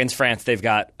 Against France, they've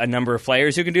got a number of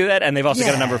players who can do that, and they've also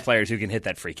got a number of players who can hit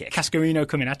that free kick. Cascarino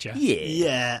coming at you.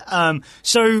 Yeah. Yeah.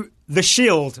 So the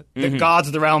shield that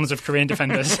guards the realms of Korean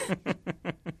defenders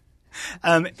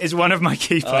is one of my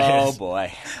key players. Oh,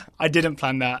 boy. I didn't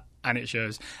plan that, and it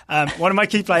shows. One of my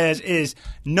key players is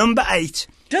number 8.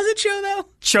 Does it show,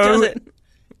 though?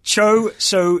 Cho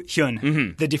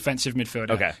So-hyun, the defensive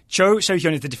midfielder. Okay. Cho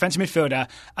So-hyun is the defensive midfielder.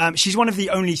 She's one of the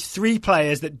only 3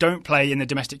 players that don't play in the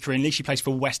domestic Korean league. She plays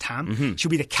for West Ham. She'll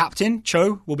be the captain.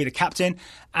 Cho will be the captain.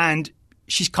 And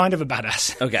she's kind of a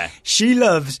badass. Okay. She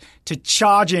loves to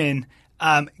charge in,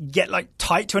 get like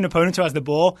tight to an opponent who has the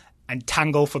ball, and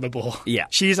tangle for the ball. Yeah.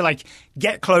 She's like,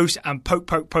 get close and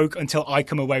poke until I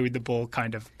come away with the ball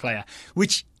kind of player,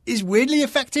 which is weirdly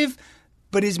effective,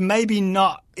 but is maybe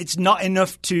not. It's not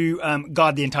enough to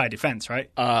guard the entire defense, right?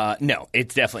 No,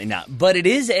 it's definitely not. But it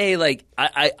is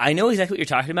I know exactly what you're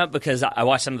talking about because I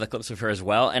watched some of the clips of her as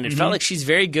well, and it felt like she's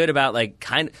very good about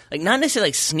not necessarily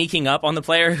like sneaking up on the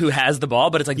player who has the ball,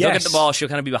 but it's like they'll get the ball, she'll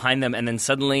kind of be behind them, and then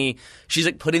suddenly she's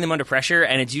like putting them under pressure,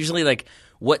 and it's usually like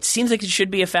what seems like it should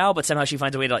be a foul, but somehow she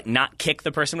finds a way to like not kick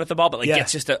the person with the ball, but like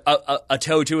gets just a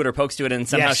toe to it or pokes to it, and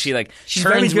somehow she like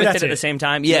turns with it at the same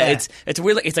time. Yeah, it's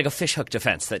weird. It's like a fishhook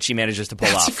defense that she manages to pull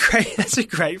off. That's a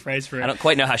great phrase for it. I don't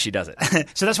quite know how she does it.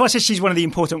 So that's why I said she's one of the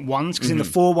important ones, because in the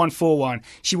 4-1-4-1,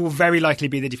 she will very likely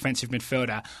be the defensive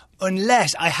midfielder,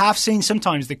 unless I have seen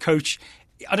sometimes the coach.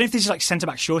 I don't know if this is like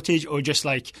centre-back shortage or just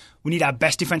like we need our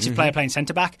best defensive player playing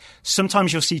centre-back.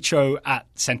 Sometimes you'll see Cho at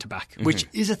centre-back, which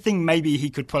is a thing maybe he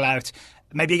could pull out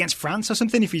maybe against France or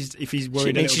something if he's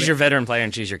worried a little she's bit. your veteran player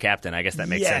and she's your captain. I guess that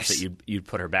makes sense that you'd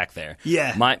put her back there.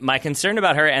 Yeah. My concern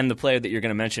about her and the player that you're going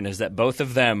to mention is that both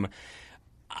of them,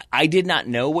 I did not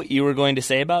know what you were going to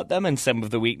say about them and some of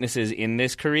the weaknesses in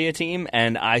this Korea team,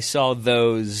 and I saw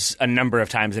those a number of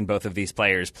times in both of these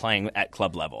players playing at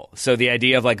club level. So the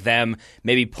idea of like them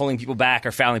maybe pulling people back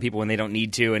or fouling people when they don't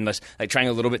need to, and like trying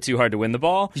a little bit too hard to win the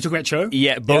ball. You talking about Cho?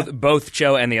 Yeah, both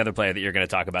Cho and the other player that you're going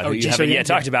to talk about, who you haven't yet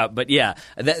talked about. But yeah,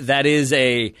 that is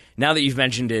now that you've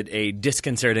mentioned it, a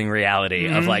disconcerting reality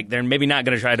of like they're maybe not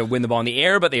going to try to win the ball in the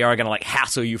air, but they are going to like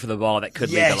hassle you for the ball that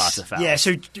could lead to lots of fouls. Yeah,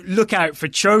 so look out for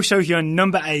Cho So-hyun,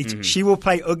 number 8. She will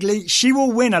play ugly. She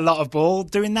will win a lot of ball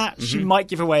doing that. She might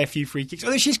give away a few free kicks.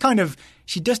 Although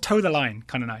she does toe the line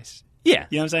kind of nice. Yeah.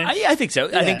 You know what I'm saying? I think so.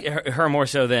 Yeah. I think her more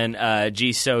so than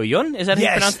Ji So-yun. Is that how you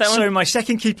pronounce that one? So my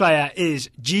second key player is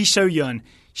Ji So-yun.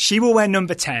 She will wear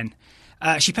number 10.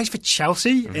 She plays for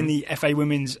Chelsea in the FA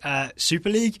Women's Super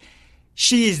League.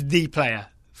 She is the player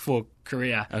for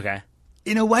Korea. Okay.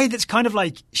 In a way that's kind of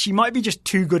like she might be just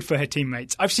too good for her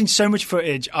teammates. I've seen so much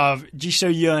footage of Ji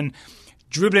So-yun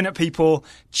dribbling at people,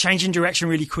 changing direction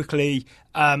really quickly,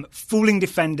 fooling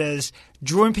defenders,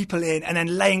 drawing people in, and then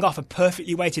laying off a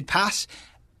perfectly weighted pass,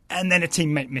 and then a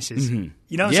teammate misses. You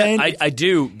know what I'm saying? I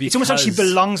do. It's almost like she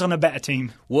belongs on a better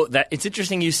team. Well, it's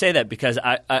interesting you say that because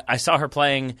I saw her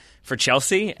playing for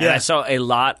Chelsea, and I saw a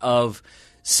lot of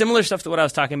similar stuff to what I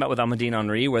was talking about with Amandine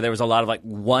Henry, where there was a lot of like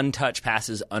one-touch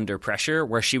passes under pressure,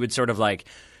 where she would sort of like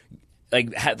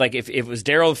if it was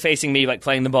Daryl facing me, like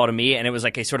playing the ball to me, and it was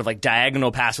like a sort of like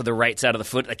diagonal pass with the right side of the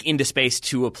foot, like into space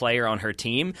to a player on her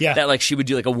team, that like she would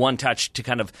do like a one touch to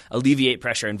kind of alleviate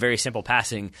pressure and very simple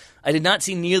passing. I did not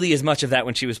see nearly as much of that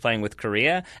when she was playing with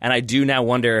Korea, and I do now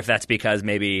wonder if that's because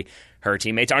maybe her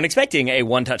teammates aren't expecting a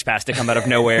one-touch pass to come out of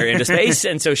nowhere into space,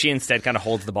 and so she instead kind of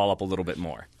holds the ball up a little bit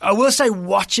more. I will say,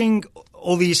 watching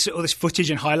all this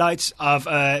footage and highlights of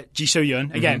Ji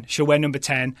So-yun, again, she'll wear number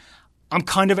 10. I'm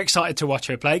kind of excited to watch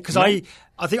her play because I think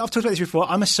I've talked about this before.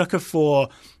 I'm a sucker for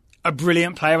a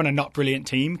brilliant player on a not brilliant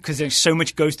team because there's so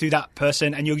much goes through that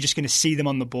person and you're just going to see them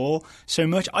on the ball so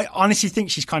much. I honestly think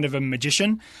she's kind of a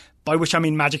magician, by which I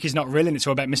mean magic is not real and it's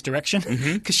all about misdirection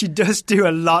because she does do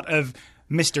a lot of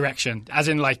misdirection, as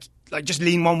in like just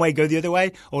lean one way, go the other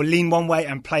way, or lean one way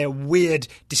and play a weird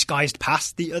disguised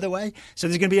pass the other way. So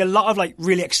there's going to be a lot of like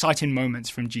really exciting moments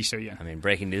from Ji So-yun. I mean,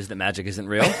 breaking news that magic isn't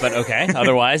real, but okay.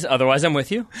 Otherwise I'm with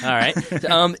you. All right.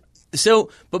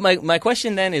 But my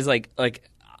question then is like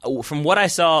from what I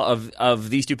saw of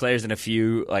these two players and a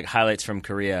few like highlights from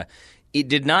Korea, it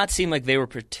did not seem like they were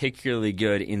particularly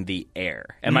good in the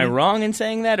air. Am I wrong in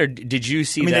saying that, or did you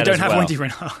see that they don't as have well? Wendy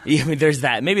Renard. Yeah, I mean, there's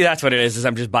that. Maybe that's what it is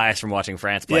I'm just biased from watching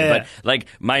France play. Yeah. But, like,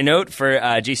 my note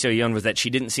for Ji So-yeon was that she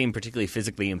didn't seem particularly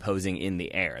physically imposing in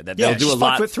the air. That they'll do she's a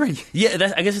lot. 5'3".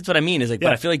 Yeah, I guess that's what I mean. Is like,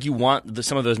 but I feel like you want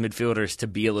some of those midfielders to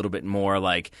be a little bit more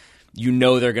like, you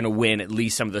know, they're going to win at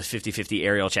least some of those 50-50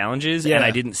 aerial challenges, and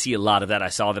I didn't see a lot of that. I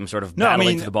saw them sort of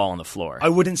battling for the ball on the floor. I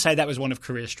wouldn't say that was one of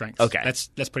Korea's strengths. Okay. Let's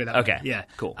put it that way. Okay. Yeah.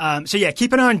 Cool. So,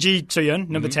 keep an eye on Ji So-yeon,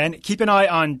 number 10. Keep an eye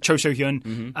on Cho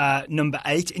So-hyun, number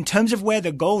 8. In terms of where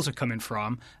the goals are coming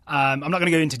from, I'm not going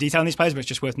to go into detail on these players, but it's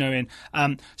just worth knowing.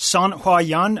 Son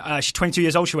Hwa-yeon, she's 22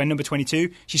 years old. She went number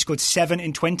 22. She scored 7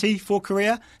 in 20 for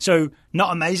Korea. So,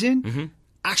 not amazing.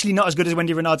 Actually, not as good as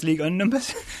Wendy Renard's League One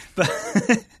numbers, but...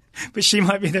 But she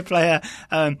might be the player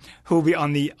who will be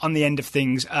on the end of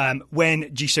things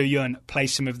when Ji So-yeon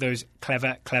plays some of those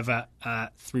clever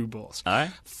through balls. All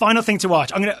right. Final thing to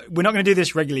watch. We're not going to do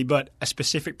this regularly, but a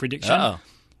specific prediction. Uh-oh.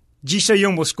 Ji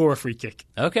So-yeon will score a free kick.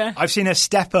 Okay. I've seen her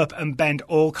step up and bend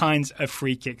all kinds of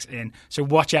free kicks in. So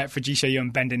watch out for Ji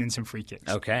So-yeon bending in some free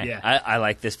kicks. Okay. Yeah. I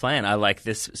like this plan. I like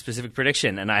this specific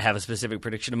prediction. And I have a specific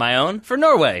prediction of my own for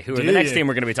Norway, who are the next team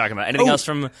we're going to be talking about. Anything else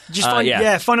from...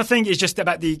 Final thing is just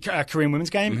about the Korean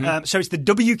women's game. So it's the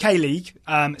WK League.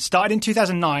 Started in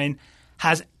 2009.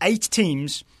 Has 8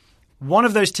 teams. One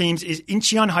of those teams is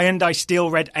Incheon Hyundai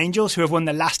Steel Red Angels, who have won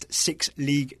the last 6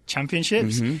 league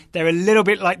championships. They're a little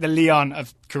bit like the Leon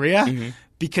of Korea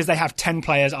because they have 10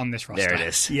 players on this roster. There it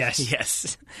is.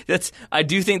 Yes. I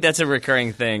do think that's a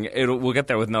recurring thing. We'll get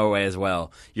there with Norway as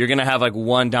well. You're going to have like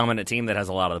one dominant team that has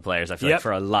a lot of the players, I feel like,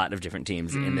 for a lot of different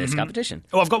teams in this competition.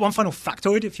 Oh, I've got one final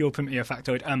factoid, if you'll permit me a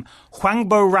factoid. Hwang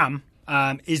Bo-ram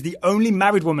is the only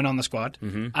married woman on the squad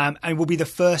and will be the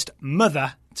first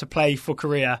mother to play for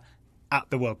Korea at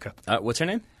the World Cup. What's her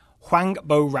name? Hwang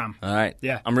Bo-ram. All right.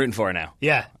 Yeah. I'm rooting for her now.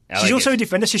 Yeah. She's also a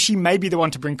defender, so she may be the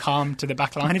one to bring calm to the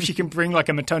back line. If she can bring like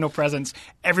a maternal presence,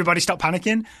 everybody stop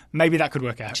panicking, maybe that could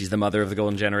work out. She's the mother of the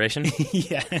golden generation?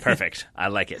 Yeah. Perfect. I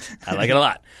like it. I like it a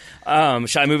lot.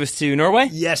 Shall I move us to Norway?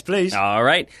 Yes, please. All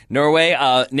right. Norway,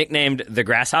 nicknamed the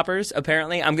Grasshoppers,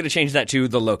 apparently. I'm going to change that to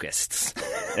the Locusts.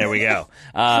 There we go.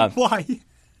 Why?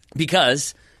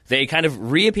 Because... they kind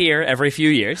of reappear every few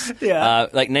years.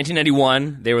 Like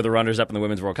 1991, they were the runners-up in the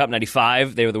Women's World Cup.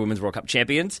 95, they were the Women's World Cup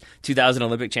champions. 2000,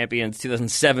 Olympic champions.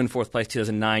 2007, fourth place.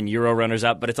 2009, Euro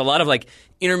runners-up. But it's a lot of like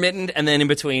intermittent, and then in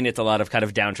between, it's a lot of kind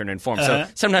of downturn in form. So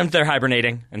sometimes they're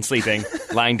hibernating and sleeping,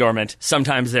 lying dormant.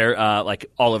 Sometimes they're like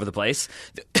all over the place.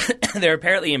 They're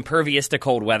apparently impervious to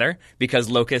cold weather because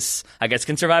locusts, I guess,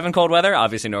 can survive in cold weather.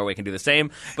 Obviously, Norway can do the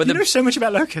same. But you know so much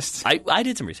about locusts. I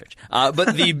did some research.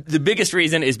 But the biggest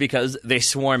reason is because they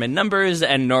swarm in numbers,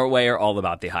 and Norway are all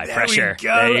about the high pressure.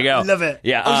 There you go. Love it.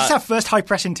 Yeah. Is this our first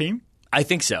high-pressing team? I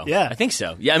think so. Yeah. I think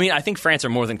so. Yeah, I mean, I think France are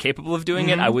more than capable of doing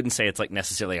it. I wouldn't say it's like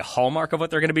necessarily a hallmark of what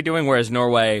they're going to be doing, whereas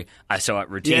Norway, I saw it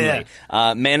routinely.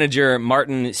 Yeah. Manager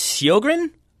Martin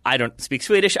Sjögren. I don't speak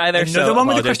Swedish either. Another one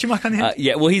with a question mark on the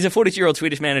end? Well, he's a 42-year-old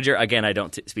Swedish manager. Again, I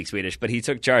don't speak Swedish, but he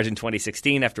took charge in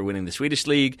 2016 after winning the Swedish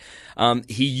league.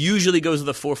 He usually goes with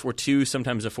a 4-4-2,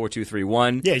 sometimes a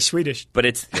 4-2-3-1. Yeah, he's Swedish. But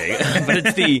it's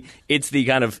the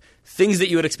kind of things that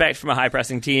you would expect from a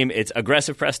high-pressing team. It's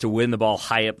aggressive press to win the ball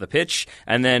high up the pitch.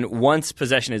 And then once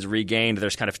possession is regained,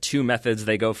 there's kind of 2 methods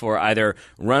they go for. Either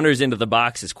runners into the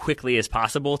box as quickly as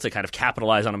possible to kind of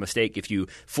capitalize on a mistake. If you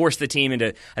force the team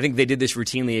into... I think they did this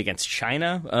routinely against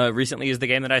China recently is the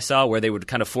game that I saw, where they would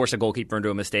kind of force a goalkeeper into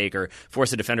a mistake or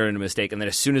force a defender into a mistake. And then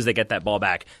as soon as they get that ball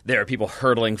back, there are people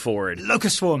hurtling forward.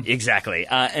 Locust swarm. Exactly.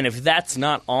 And if that's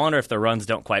not on, or if the runs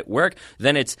don't quite work,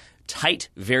 then it's tight,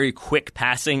 very quick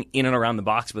passing in and around the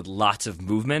box with lots of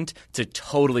movement to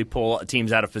totally pull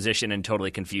teams out of position and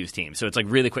totally confuse teams. So it's like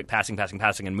really quick passing,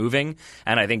 and moving.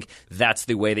 And I think that's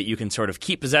the way that you can sort of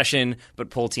keep possession but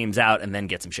pull teams out and then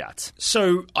get some shots.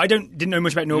 So I didn't know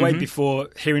much about Norway before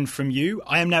hearing from you.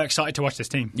 I am now excited to watch this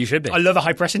team. You should be. I love a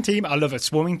high-pressing team. I love a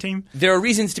swarming team. There are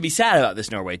reasons to be sad about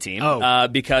this Norway team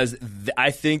because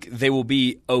I think they will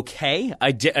be okay.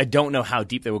 I don't know how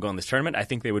deep they will go in this tournament. I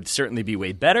think they would certainly be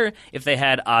way better if they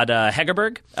had Ada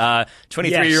Hegerberg,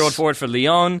 23-year-old forward for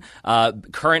Lyon,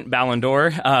 current Ballon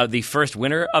d'Or, the first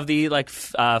winner of the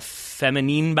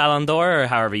Feminine Ballon d'Or, or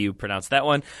however you pronounce that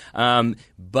one,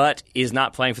 but is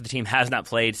not playing for the team, has not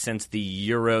played since the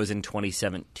Euros in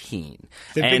 2017.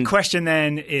 The big question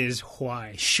then is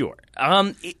why? Sure.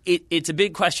 It's a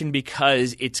big question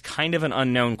because it's kind of an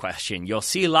unknown question. You'll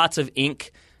see lots of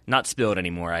ink not spilled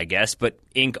anymore, I guess, but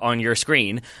ink on your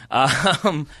screen.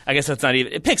 I guess that's not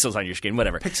even pixels on your screen,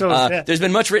 whatever. Pixels. Yeah. There's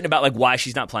been much written about like why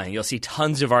she's not playing. You'll see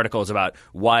tons of articles about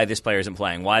why this player isn't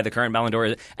playing, why the current Ballon d'Or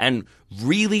is, and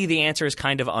really the answer is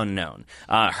kind of unknown.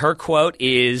 Her quote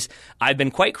is, "I've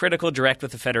been quite critical, direct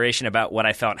with the Federation about what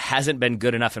I felt hasn't been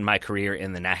good enough in my career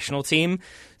in the national team."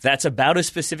 That's about as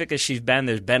specific as she's been.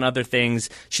 There's been other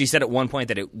things. She said at one point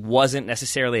that it wasn't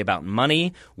necessarily about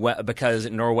money because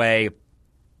Norway,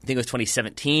 I think it was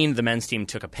 2017, the men's team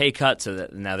took a pay cut, so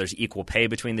that now there's equal pay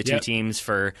between the two teams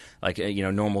for like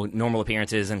normal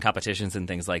appearances and competitions and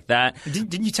things like that.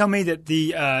 Didn't you tell me that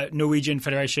the Norwegian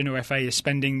Federation or FA is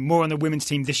spending more on the women's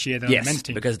team this year than on the men's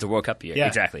team? Because it's the World Cup year. Yeah.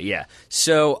 Exactly, yeah.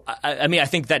 So, I mean, I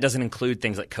think that doesn't include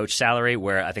things like coach salary,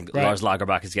 where I think Lars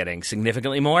Lagerbäck is getting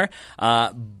significantly more.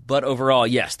 But overall,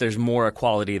 yes, there's more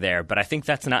equality there. But I think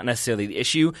that's not necessarily the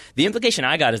issue. The implication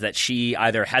I got is that she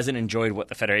either hasn't enjoyed what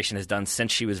the Federation has done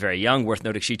since she was very young. Worth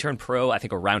noting, she turned pro, I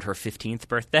think, around her 15th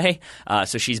birthday.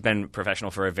 So she's been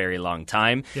professional for a very long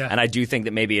time. Yeah. And I do think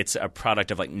that maybe it's a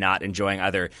product of like not enjoying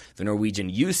either the Norwegian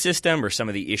youth system or some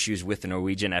of the issues with the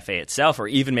Norwegian FA itself, or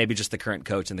even maybe just the current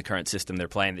coach and the current system they're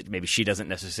playing, that maybe she doesn't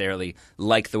necessarily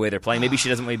like the way they're playing. Maybe she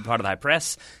doesn't want to be part of the high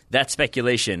press. That's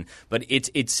speculation. But it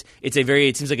seems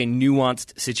like a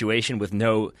nuanced situation with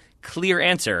no clear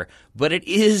answer. But it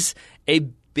is a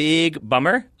big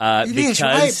bummer. It is,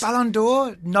 right? Ballon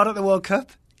d'Or, not at the World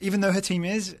Cup, even though her team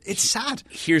is. It's sad.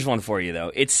 Here's one for you,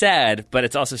 though. It's sad, but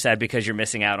it's also sad because you're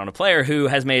missing out on a player who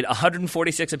has made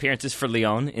 146 appearances for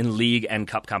Lyon in league and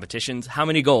cup competitions. How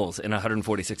many goals in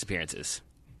 146 appearances?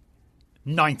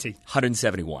 90.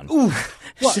 171. Ooh,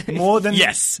 what? More than...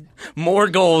 Yes. More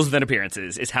goals than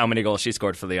appearances is how many goals she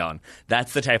scored for Lyon.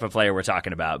 That's the type of player we're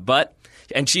talking about.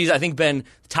 And she's, I think, been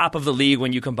top of the league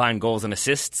when you combine goals and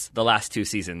assists the last 2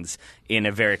 seasons in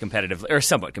a very competitive, or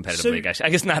somewhat competitive league. I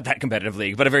guess not that competitive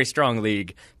league, but a very strong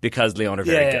league because Lyon are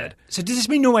very good. So does this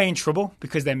mean Norway in trouble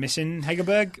because they're missing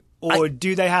Hegerberg? Or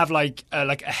do they have like a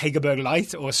Hegerberg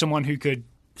light or someone who could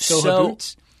fill her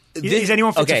boots? Is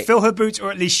anyone fit to fill her boots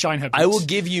or at least shine her boots? I will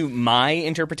give you my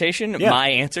interpretation, my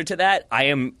answer to that. I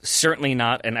am certainly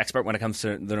not an expert when it comes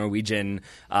to the Norwegian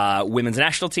women's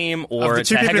national team or of the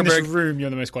two to people Hegerberg. In this room, you're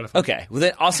the most qualified. Okay, well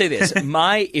then I'll say this: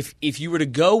 if you were to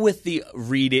go with the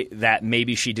read it that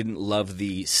maybe she didn't love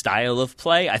the style of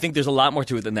play, I think there's a lot more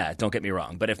to it than that. Don't get me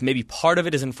wrong, but if maybe part of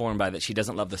it is informed by that she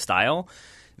doesn't love the style,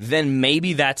 then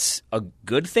maybe that's a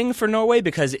good thing for Norway,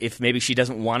 because if maybe she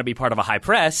doesn't want to be part of a high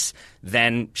press,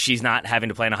 then she's not having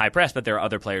to play in a high press, but there are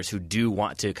other players who do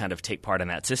want to kind of take part in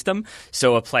that system.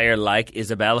 So a player like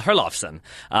Isabel Herlofsen.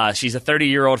 She's a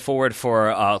 30-year-old forward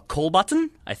for Kolbotn,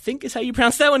 I think is how you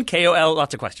pronounce that one. K-O-L,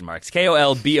 lots of question marks.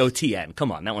 K-O-L-B-O-T-N.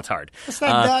 Come on, that one's hard. That's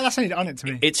not on it to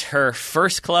me. It's her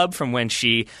first club from when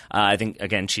she, I think,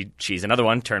 again, she's another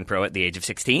one, turned pro at the age of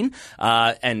 16.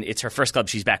 And it's her first club.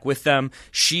 She's back with them.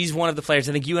 She's one of the players,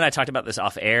 I think you and I talked about this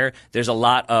off air, there's a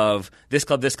lot of this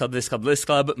club, this club, this club, this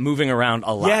club, moving around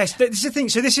a lot. Yes, this is the thing.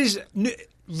 So this is...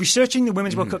 researching the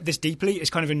Women's World Cup this deeply is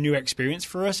kind of a new experience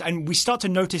for us, and we start to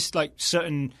notice like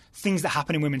certain things that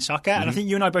happen in women's soccer, and I think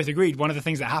you and I both agreed one of the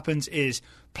things that happens is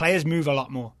players move a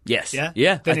lot more. Yes. Yeah?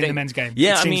 Than in the men's game.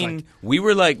 Yeah, I mean, we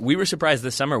were surprised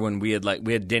this summer when we had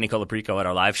Dani Colaprico at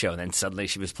our live show, and then suddenly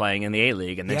she was playing in the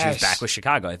A-League, and then she was back with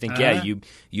Chicago. I think,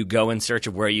 you go in search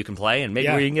of where you can play, and maybe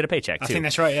where you can get a paycheck, too. I think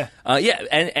that's right,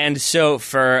 yeah. And so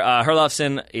for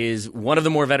Herlofsen is one of the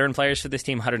more veteran players for this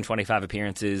team, 125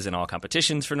 appearances in all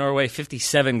competitions for Norway,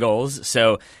 57 goals,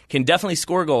 so can definitely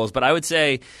score goals, but I would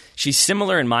say she's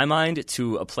similar in my mind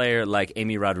to a player like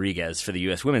Amy Rodriguez for the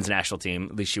U.S. women's national team,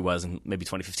 at least she was in maybe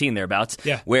 2015 thereabouts,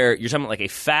 where you're talking about like a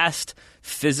fast,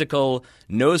 physical,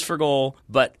 nose for goal,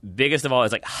 but biggest of all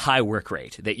is like high work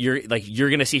rate. That you're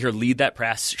going to see her lead that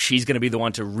press. She's going to be the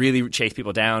one to really chase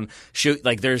people down.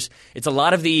 It's a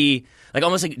lot of the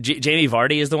almost like Jamie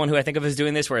Vardy is the one who I think of as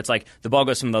doing this, where it's like the ball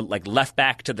goes from the left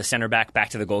back to the center back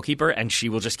to the goalkeeper, and she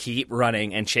will just keep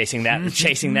running and chasing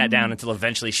that down until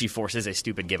eventually she forces a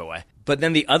stupid giveaway. But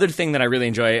then the other thing that I really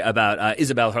enjoy about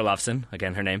Isabel Herlofsen,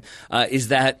 again her name, is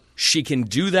that she can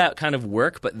do that kind of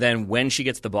work, but then when she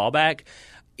gets the ball back,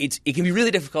 it can be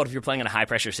really difficult if you're playing in a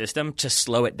high-pressure system to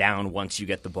slow it down once you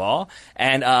get the ball.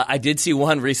 And I did see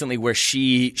one recently where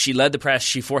she led the press,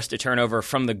 she forced a turnover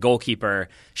from the goalkeeper,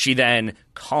 she then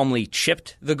calmly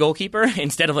chipped the goalkeeper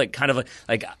instead of like kind of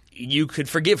like you could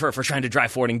forgive her for trying to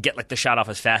drive forward and get like the shot off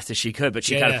as fast as she could, but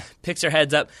she kind of picks her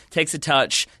heads up, takes a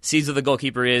touch, sees where the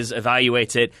goalkeeper is,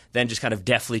 evaluates it, then just kind of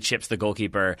deftly chips the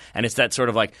goalkeeper. And it's that sort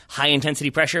of like high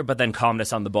intensity pressure, but then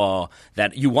calmness on the ball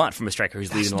that you want from a striker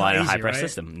who's leading the line in a high press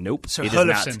system. Nope. So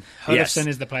Hulofsson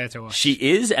is the player to watch. She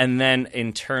is, and then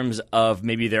in terms of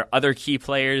maybe their other key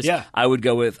players, I would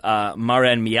go with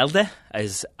Maren Mjelde.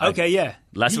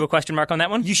 Less of a question mark on that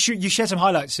one. You shared some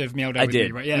highlights of Mjelde with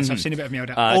me, right? Yeah, so I've seen a bit of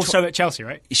Mjelde. Also at Chelsea,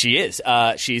 right? She is.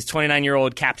 She's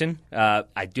 29-year-old captain.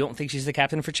 I don't think she's the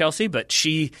captain for Chelsea, but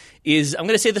she is, I'm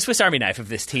going to say, the Swiss Army knife of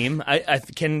this team.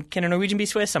 Can a Norwegian be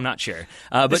Swiss? I'm not sure.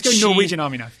 Let's go Norwegian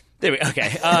Army knife. There we go.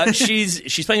 Okay.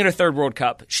 She's playing in her third World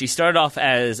Cup. She started off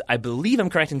as, I believe I'm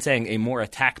correct in saying, a more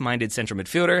attack-minded central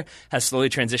midfielder, has slowly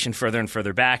transitioned further and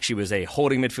further back. She was a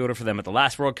holding midfielder for them at the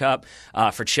last World Cup.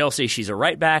 For Chelsea, she's a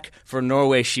right back. For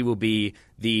Norway, she will be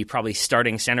the probably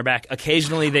starting center back.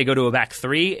 Occasionally, they go to a back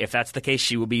three. If that's the case,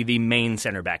 she will be the main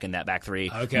center back in that back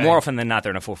three. Okay. More often than not, they're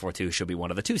in a 4-4-2. She'll be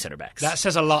one of the two center backs. That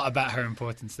says a lot about her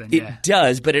importance then, It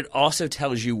does, but it also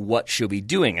tells you what she'll be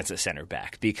doing as a center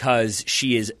back because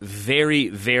she is very,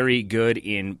 very good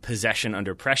in possession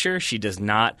under pressure. She does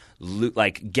not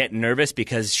get nervous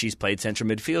because she's played central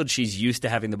midfield. She's used to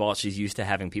having the ball. She's used to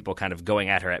having people kind of going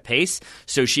at her at pace.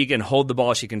 So she can hold the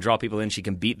ball. She can draw people in. She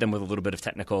can beat them with a little bit of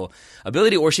technical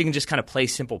ability, or she can just kind of play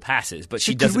simple passes, but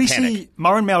she doesn't panic. Could we see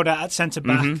Maren Mjelde at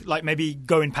centre-back, like maybe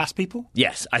going past people?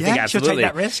 Yes, I think absolutely. She'll take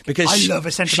that risk? Because I love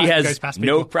a centre-back who goes past people.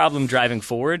 She has no problem driving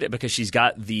forward because she's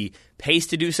got the pace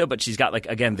to do so, but she's got,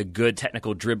 again, the good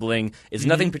technical dribbling. It's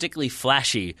nothing particularly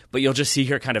flashy, but you'll just see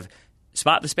her kind of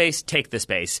spot the space, take the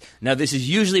space. Now, this is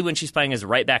usually when she's playing as a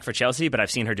right back for Chelsea, but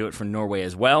I've seen her do it for Norway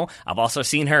as well. I've also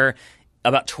seen her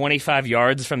about 25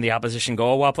 yards from the opposition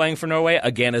goal while playing for Norway,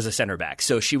 again as a center back.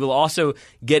 So she will also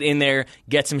get in there,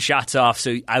 get some shots off.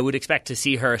 So I would expect to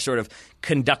see her sort of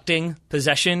conducting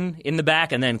possession in the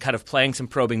back and then kind of playing some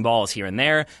probing balls here and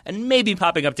there and maybe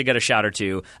popping up to get a shot or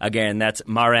two. Again, that's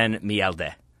Maren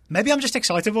Mjelde. Maybe I'm just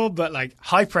excitable, but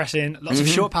high pressing, lots of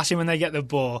short passing when they get the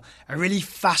ball, a really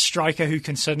fast striker who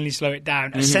can suddenly slow it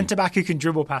down, a centre-back who can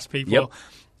dribble past people. Yep.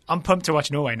 I'm pumped to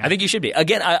watch Norway now. I think you should be.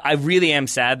 Again, I really am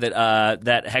sad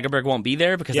that Hegerberg won't be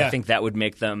there because I think that would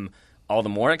make them all the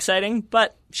more exciting,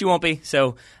 but she won't be,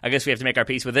 so I guess we have to make our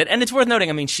peace with it. And it's worth noting,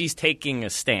 I mean, she's taking a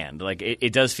stand.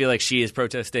 It does feel like she is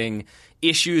protesting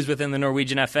issues within the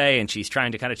Norwegian FA, and she's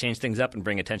trying to kind of change things up and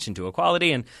bring attention to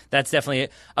equality, and that's definitely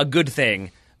a good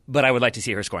thing. But I would like to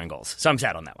see her scoring goals. So I'm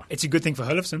sad on that one. It's a good thing for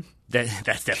Hulofsson. That's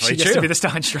definitely true. She gets to be the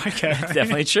starting striker. Right? That's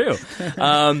definitely true.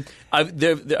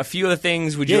 There a few other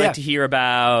things would you like to hear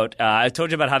about? I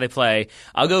told you about how they play.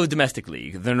 I'll go with domestic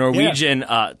league. The Norwegian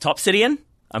Toppserien.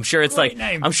 I'm sure it's Great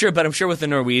name. I'm sure with the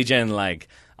Norwegian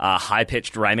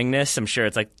high-pitched rhymingness, I'm sure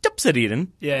it's Toppserien.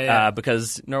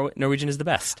 Because Norwegian is the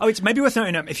best. Oh, it's maybe worth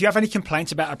noting, if you have any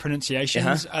complaints about our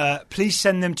pronunciations, please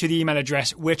send them to the email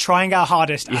address. We're trying our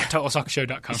hardest at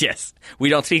TotalSoccerShow.com. Yes. We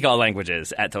don't speak all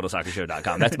languages at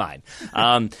TotalSoccerShow.com. That's mine.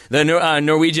 The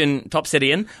Norwegian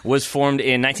Toppserien was formed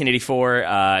in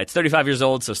 1984. It's 35 years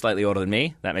old, so slightly older than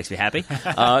me. That makes me happy.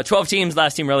 12 teams,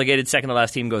 last team relegated, second to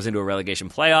last team goes into a relegation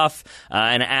playoff.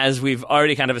 And as we've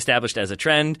already kind of established as a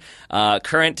trend,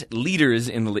 current leaders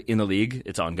in the league,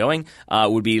 it's ongoing,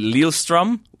 would be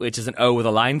Lillestrøm, which is an O with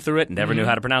a line through it. Never knew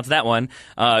how to pronounce that one.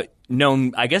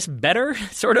 Known, I guess, better,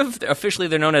 sort of. Officially,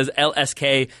 they're known as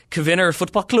LSK Kvinner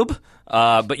Football Club.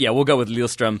 But yeah, we'll go with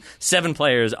Lillestrøm. 7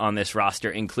 players on this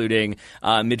roster, including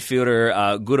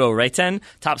midfielder Guro Reiten,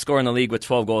 top scorer in the league with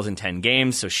 12 goals in 10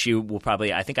 games. So she will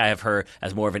probably, I think I have her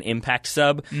as more of an impact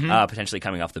sub, potentially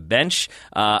coming off the bench.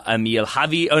 Emil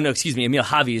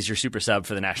Havi is your super sub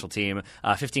for the national team.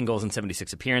 15 goals in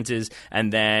 76 appearances.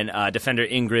 And then defender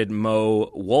Ingrid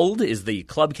Mo Wold is the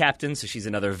club captain, so she's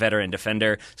another veteran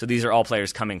defender. So these are all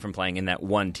players coming from playing in that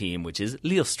one team, which is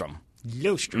Lillestrøm.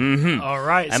 All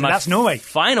right, and so that's Norway.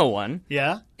 Final one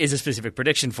is a specific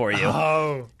prediction for you.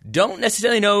 Oh. Don't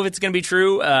necessarily know if it's going to be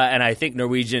true, and I think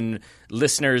Norwegian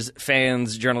listeners,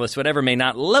 fans, journalists, whatever, may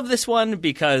not love this one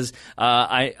because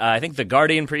I think the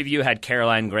Guardian preview had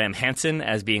Caroline Graham Hansen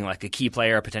as being a key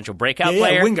player, a potential breakout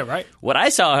player. Winger, right? What I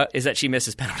saw is that she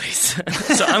misses penalties.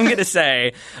 So I'm going to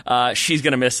say she's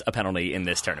going to miss a penalty in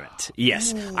this tournament.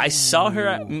 Yes. Ooh. I saw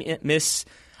her miss...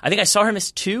 I think I saw her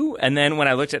miss 2, and then when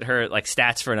I looked at her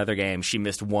stats for another game, she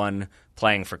missed 1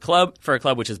 playing for a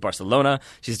club which is Barcelona.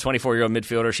 She's a 24-year-old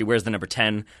midfielder. She wears the number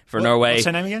 10 for Norway. What's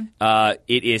her name again?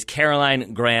 It is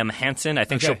Caroline Graham Hansen. I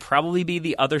think she'll probably be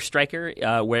the other striker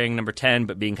wearing number 10,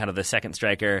 but being kind of the second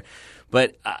striker.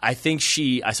 but I think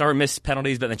I saw her miss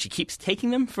penalties, but then she keeps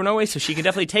taking them for Norway, so she can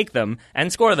definitely take them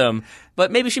and score them,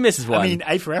 but maybe she misses one. I mean,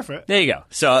 A for effort. There you go.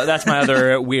 So that's my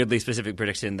other weirdly specific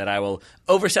prediction that I will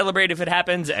over-celebrate if it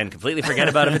happens and completely forget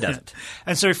about if it doesn't.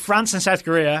 And so France and South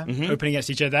Korea open against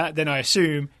each other, then I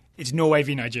assume it's Norway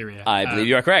v Nigeria. I believe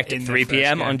you are correct. 3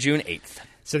 p.m. on June 8th.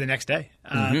 So the next day.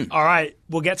 All right,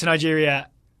 we'll get to Nigeria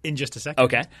in just a second.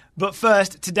 Okay. But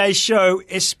first, today's show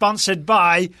is sponsored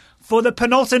by, for the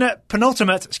penultimate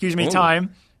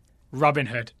time,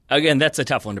 Robinhood. Again, that's a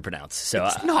tough one to pronounce, so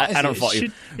I don't fault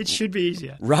you. It should be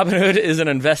easier. Robinhood is an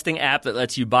investing app that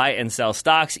lets you buy and sell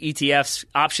stocks, ETFs,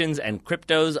 options, and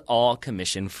cryptos, all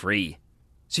commission-free.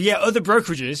 So yeah, other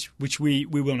brokerages, which we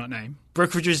will not name,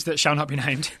 brokerages that shall not be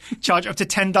named, charge up to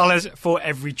 $10 for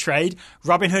every trade.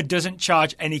 Robinhood doesn't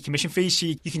charge any commission fees, so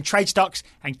you can trade stocks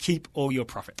and keep all your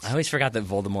profits. I always forgot that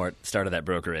Voldemort started that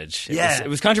brokerage. It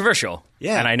was controversial,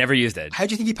 and I never used it. How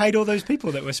do you think he paid all those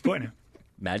people that were supporting him?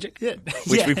 Magic? Yeah.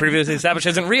 Which we previously established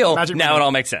isn't real. Magic now it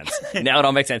all makes sense. Now it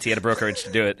all makes sense. He had a brokerage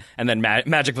to do it, and then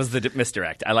Magic was the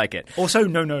misdirect. I like it. Also,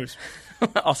 no nose.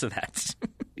 Also that.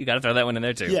 You got to throw that one in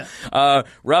there too. Yeah.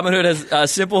 Robinhood has a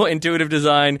simple, intuitive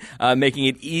design, making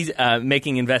it easy,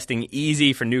 making investing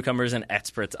easy for newcomers and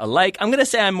experts alike. I'm going to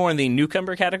say I'm more in the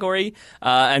newcomer category,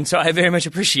 and so I very much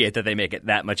appreciate that they make it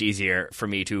that much easier for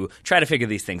me to try to figure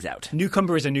these things out.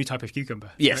 Newcomber is a new type of cucumber.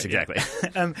 Yes, right? exactly.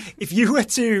 Yeah. If you were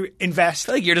to invest, I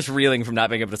feel like you're just reeling from not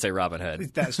being able to say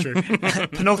Robinhood. That's true.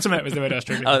 Penultimate was the word I was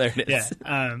struggling with. Oh, there it is.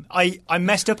 Yeah. I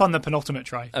messed up on the penultimate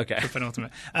try. Okay. For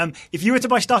penultimate. If you were to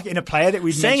buy stock in a player that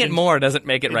we've saying mentioned, it more doesn't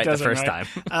make it right the first right?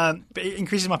 time. But it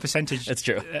increases my percentage. That's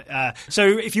true. So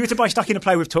if you were to buy stock in a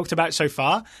player we've talked about so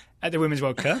far at the Women's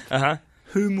World Cup,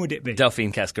 whom would it be?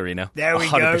 Delphine Cascarino. There we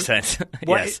 100%. go.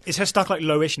 What, yes. Is her stock like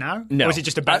lowish now? No. Or is it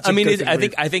just about? I mean,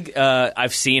 I think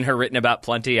I've seen her written about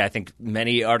plenty. I think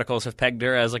many articles have pegged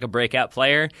her as like a breakout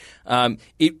player.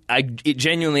 It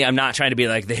genuinely, I'm not trying to be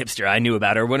like the hipster. I knew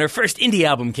about her when her first indie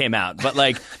album came out, but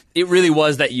like. It really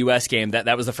was that U.S. game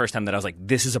that was the first time that I was like,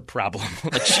 this is a problem.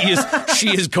 Like she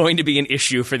is going to be an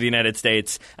issue for the United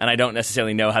States, and I don't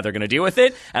necessarily know how they're going to deal with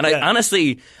it. And I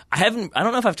honestly, I don't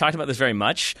know if I've talked about this very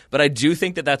much, but I do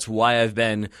think that that's why I've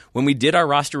been, when we did our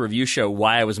roster review show,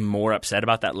 why I was more upset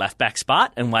about that left back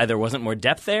spot and why there wasn't more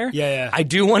depth there. Yeah. I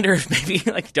do wonder if maybe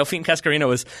like Delphine Cascarino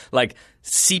was like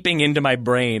seeping into my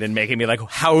brain and making me like,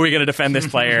 how are we going to defend this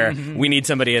player? We need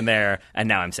somebody in there, and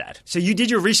now I'm sad. So you did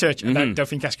your research about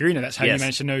Delphine Cascarino. That's how you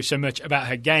managed to know so much about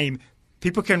her game.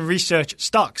 People can research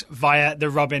stocks via the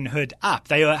Robinhood app.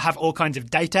 They have all kinds of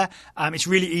data. It's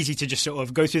really easy to just sort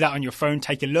of go through that on your phone,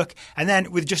 take a look, and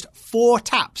then with just 4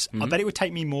 taps, I bet it would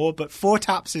take me more, but 4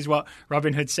 taps is what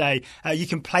Robinhood say, you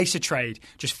can place a trade.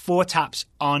 Just 4 taps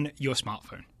on your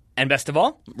smartphone. And best of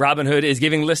all, Robinhood is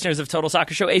giving listeners of Total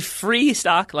Soccer Show a free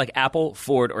stock like Apple,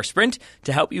 Ford, or Sprint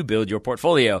to help you build your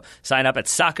portfolio. Sign up at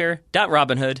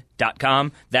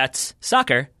soccer.robinhood.com. That's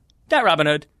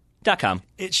soccer.robinhood.com.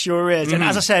 It sure is. And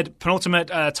as I said, penultimate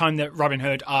time that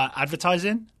Robinhood are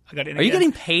advertising. I got it in Are you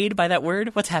getting paid by that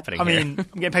word? What's happening I here? mean,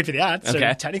 I'm getting paid for the ad, so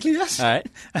technically yes. All right.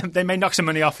 They may knock some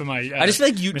money off for my I just feel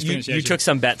like you took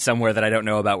some bet somewhere that I don't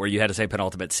know about where you had to say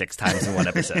penultimate 6 times in one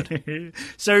episode.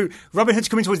 So Robinhood's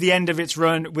coming towards the end of its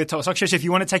run with Total Soccer Show, so if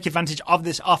you want to take advantage of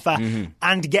this offer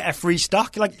and get a free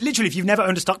stock, like literally if you've never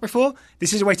owned a stock before,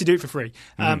 this is a way to do it for free.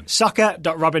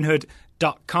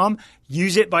 Soccer.robinhood.com.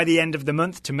 Use it by the end of the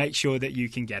month to make sure that you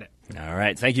can get it. All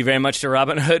right. Thank you very much to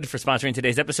Robinhood for sponsoring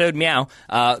today's episode. Meow.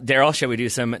 Daryl, shall we do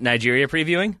some Nigeria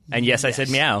previewing? And yes, I said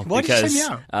meow. Why because did you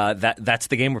say meow? That's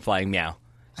the game we're playing, meow.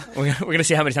 We're going to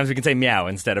see how many times we can say meow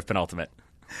instead of penultimate.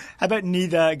 How about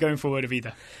neither going forward of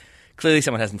either? Clearly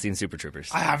someone hasn't seen Super Troopers.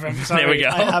 I haven't. Sorry, there we go.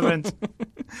 I haven't.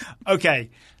 Okay.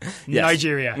 Yes.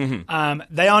 Nigeria.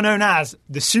 They are known as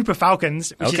the Super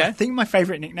Falcons, which is, I think, my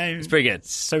favourite nickname. It's pretty good.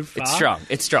 So far.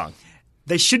 It's strong.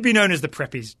 They should be known as the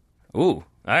Preppies. Ooh, all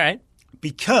right.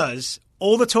 Because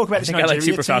all the talk about this Nigeria team... I like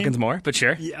Super Falcons more, but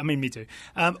sure. Yeah, I mean, me too.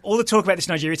 All the talk about this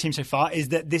Nigeria team so far is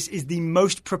that this is the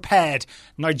most prepared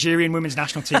Nigerian women's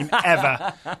national team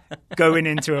ever going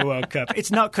into a World Cup.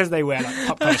 It's not because they wear like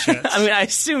pop-collar shirts. I mean, I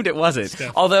assumed it wasn't.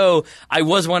 Although I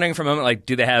was wondering for a moment, like,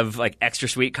 do they have like extra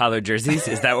sweet collared jerseys?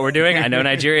 Is that what we're doing? I know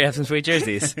Nigeria have some sweet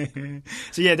jerseys.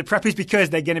 So yeah, the Preppies because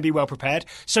they're going to be well prepared.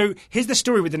 So here's the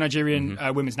story with the Nigerian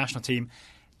women's national team.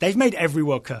 They've made every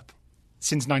World Cup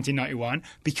since 1991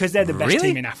 because they're the best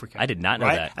team in Africa. I did not know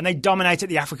that. And they dominated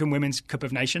the African Women's Cup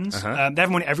of Nations. They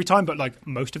haven't won it every time, but like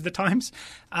most of the times.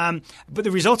 But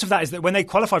the result of that is that when they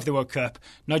qualify for the World Cup,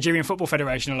 Nigerian Football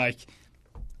Federation are like,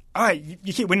 all right,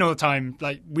 you keep winning all the time.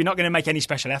 Like, we're not going to make any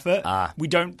special effort. We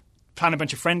don't plan a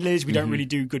bunch of friendlies. We don't really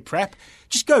do good prep.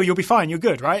 Just go. You'll be fine. You're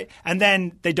good, right? And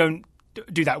then they don't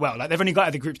do that well. Like, they've only got out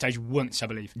of the group stage once, I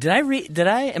believe.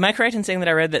 Am I correct in saying that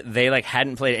I read that they like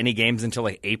hadn't played any games until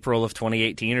like April of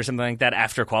 2018 or something like that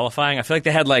after qualifying? I feel like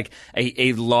they had like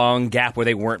a long gap where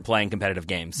they weren't playing competitive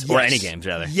games, or any games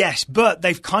rather. Yes, but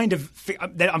they've kind of,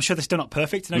 I'm sure they're still not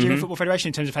perfect, the Nigerian Football Federation,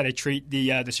 in terms of how they treat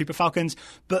the Super Falcons,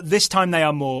 but this time they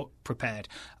are more prepared.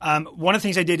 One of the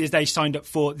things they did is they signed up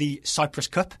for the Cyprus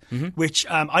Cup, which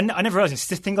I never realized.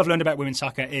 This thing I've learned about women's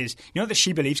soccer is, you know, the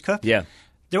She Believes Cup? Yeah.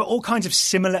 There are all kinds of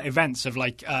similar events of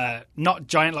like not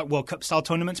giant like World Cup style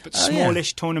tournaments, but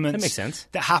smallish tournaments that makes sense.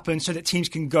 That happen so that teams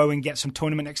can go and get some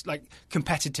tournament like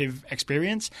competitive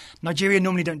experience. Nigeria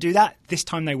normally don't do that. This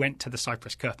time they went to the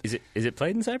Cyprus Cup. Is it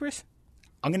played in Cyprus?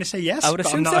 I'm going to say yes, I would but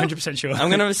assume I'm not so. 100% sure. I'm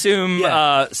going to assume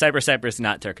Cyprus,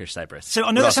 not Turkish Cyprus. So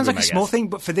I know that sounds like a small thing,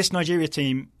 but for this Nigeria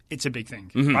team, it's a big thing,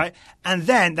 right? And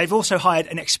then they've also hired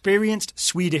an experienced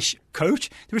Swedish coach.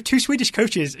 There were 2 Swedish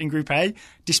coaches in Group A,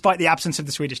 despite the absence of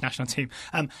the Swedish national team.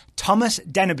 Thomas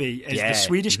Dennerby is the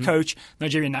Swedish coach,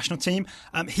 Nigerian national team.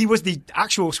 He was the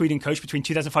actual Sweden coach between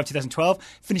 2005-2012,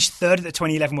 finished 3rd at the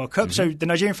 2011 World Cup. So the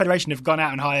Nigerian Federation have gone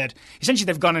out and hired, essentially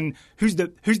they've gone and who's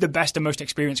the best and most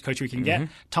experienced coach we can get?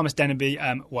 Thomas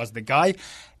Dennerby was the guy.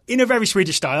 In a very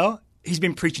Swedish style, he's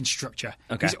been preaching structure.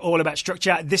 Okay. He's all about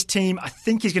structure. This team, I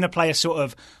think he's going to play a sort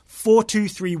of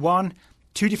 4-2-3-1,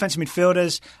 2 defensive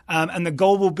midfielders, and the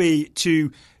goal will be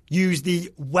to use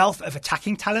the wealth of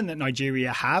attacking talent that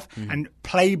Nigeria have and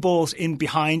play balls in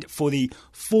behind for the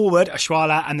forward,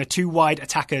 Ashwala, and the 2 wide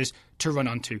attackers to run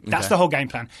onto. That's the whole game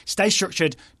plan. Stay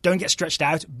structured, don't get stretched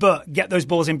out, but get those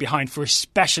balls in behind for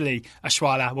especially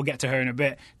Ashwala, we'll get to her in a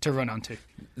bit, to run onto.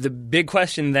 The big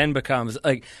question then becomes,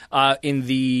 like, in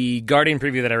the Guardian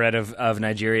preview that I read of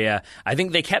Nigeria, I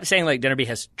think they kept saying, like, Dennerby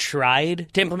has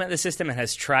tried to implement the system and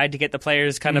has tried to get the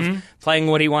players kind of playing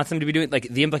what he wants them to be doing. Like,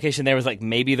 the implication there was, like,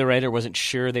 maybe the writer wasn't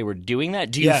sure they were doing that.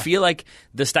 Do you feel like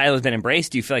the style has been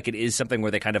embraced? Do you feel like it is something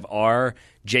where they kind of are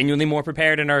genuinely more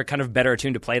prepared and are kind of better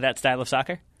attuned to play that style of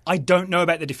soccer? I don't know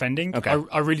about the defending. Okay.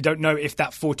 I really don't know if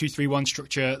that 4-2-3-1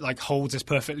 structure like holds as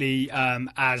perfectly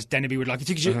as Dennerby would like it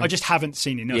to. I just haven't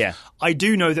seen enough. Yeah. I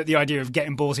do know that the idea of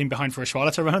getting balls in behind for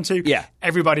Ashwala to run onto,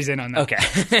 everybody's in on that.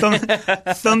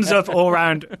 Okay. Thumbs up all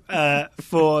around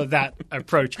for that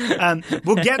approach.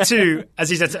 We'll get to,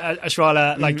 as he said,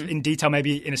 Ashwala in detail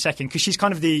maybe in a second, because she's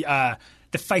kind of the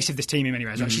face of this team in many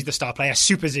ways. Right? She's the star player.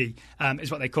 Super Z is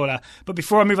what they call her. But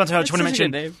before I move on to her, I just want to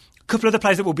mention a couple other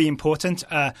players that will be important.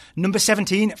 Number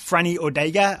 17, Franny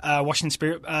Odega, Washington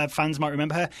Spirit fans might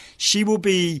remember her. She will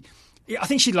be, I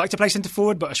think she'd like to play centre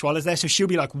forward, but Ashwala's there, so she'll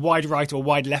be like wide right or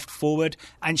wide left forward,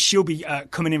 and she'll be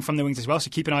coming in from the wings as well, so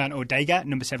keep an eye on Odega,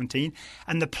 number 17.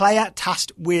 And the player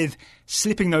tasked with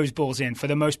slipping those balls in, for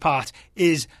the most part,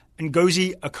 is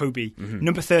Ngozi Akobi,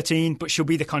 number 13, but she'll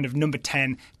be the kind of number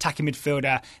 10 attacking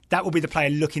midfielder. That will be the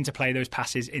player looking to play those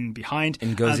passes in behind.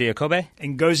 Ngozi Akobe?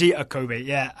 Ngozi Akobe,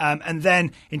 yeah. And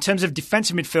then in terms of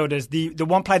defensive midfielders, the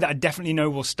one player that I definitely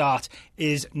know will start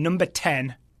is number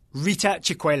 10, Rita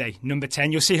Chikwele, number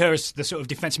 10. You'll see her as the sort of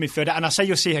defensive midfielder, and I say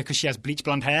you'll see her because she has bleach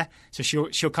blonde hair, so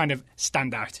she'll kind of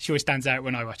stand out. She always stands out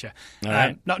when I watch her.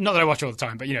 Right. Not that I watch her all the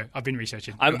time, but I've been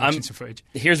researching. I'm watching some footage.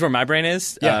 Here's where my brain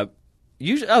is. Yeah.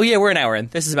 We're an hour in.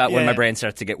 This is about when my brain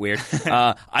starts to get weird.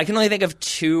 I can only think of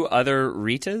 2 other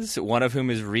Ritas, one of whom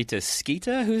is Rita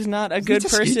Skeeta, who's not a good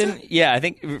person. Skeeta? Yeah, I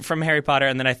think from Harry Potter,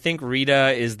 and then I think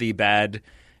Rita is the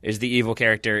evil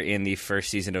character in the first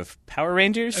season of Power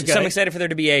Rangers. Okay. So I'm excited for there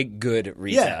to be a good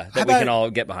Rita that we can all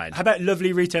get behind. How about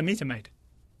lovely Rita Meter Maid?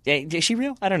 Yeah, is she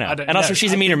real? I don't know. Also,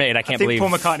 she's a meter maid. I can't believe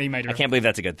Paul McCartney made her. I can't believe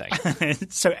that's a good thing.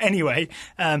 So anyway,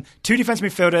 2 defensive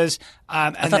midfielders.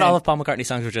 I thought all of Paul McCartney's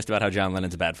songs were just about how John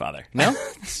Lennon's a bad father. No?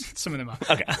 Some of them are.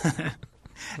 Okay.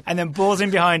 And then balls in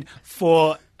behind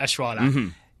for Ashwala.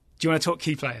 Do you want to talk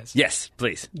key players? Yes,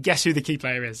 please. Guess who the key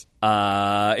player is?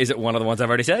 Is it one of the ones I've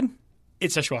already said?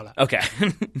 It's Ashwala. Okay.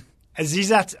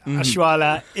 Azizat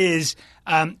Ashwala is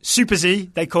Super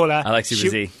Z, they call her. I like Super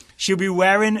Z. She'll be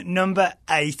wearing number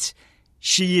 8.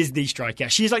 She is the striker.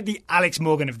 She's like the Alex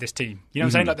Morgan of this team. You know what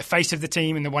I'm saying? Like the face of the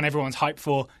team and the one everyone's hyped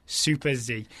for, Super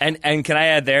Z. And can I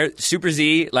add there, Super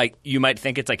Z, like you might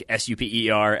think it's like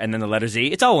SUPER and then the letter Z.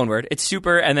 It's all one word. It's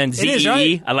super and then ZEE. It is,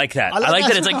 right? I like that. I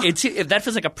like that. It's like that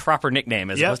feels like a proper nickname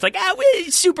as opposed to like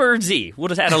Super Z. We'll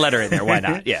just add a letter in there. Why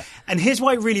not? Yeah. And here's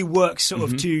why it really works sort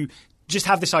of to just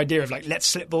have this idea of like, let's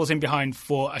slip balls in behind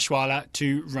for Ashwala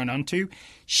to run onto.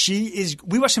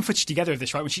 We watched some footage together of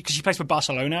this, right? Because she plays for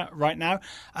Barcelona right now.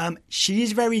 She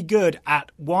is very good at,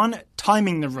 1,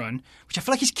 timing the run, which I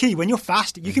feel like is key. When you're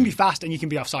fast, you can be fast and you can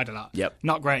be offside a lot. Yep.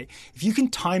 Not great. If you can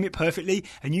time it perfectly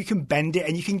and you can bend it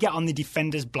and you can get on the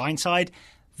defender's blind side,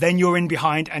 then you're in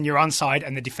behind and you're onside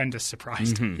and the defender's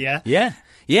surprised. Yeah?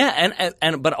 Yeah,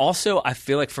 and but also I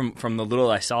feel like from the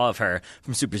little I saw of her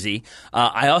from Super Z,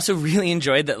 I also really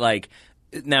enjoyed that, like,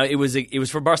 now it was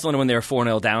for Barcelona when they were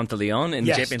 4-0 down to Lyon in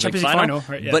the Champions League final,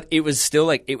 right, yeah. But it was still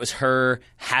like it was her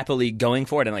happily going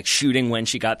for it and like shooting when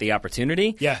she got the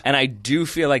opportunity. Yeah. And I do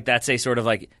feel like that's a sort of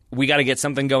like, we got to get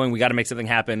something going, we got to make something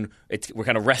happen. We're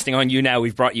kind of resting on you now.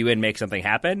 We've brought you in, make something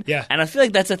happen. Yeah. And I feel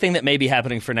like that's a thing that may be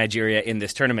happening for Nigeria in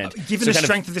this tournament. Given the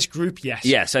strength of this group, yes.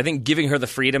 Yeah, so I think giving her the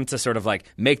freedom to sort of like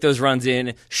make those runs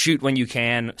in, shoot when you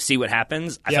can, see what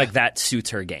happens, I feel like that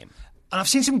suits her game. And I've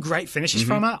seen some great finishes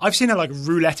from her. I've seen her like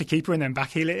roulette a keeper and then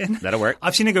backheel it in. That'll work.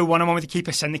 I've seen her go one-on-one with the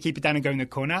keeper, send the keeper down and go in the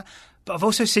corner. But I've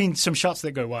also seen some shots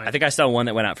that go wide. I think I saw one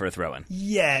that went out for a throw-in.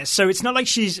 Yeah, so it's not like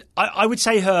she's... I would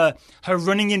say her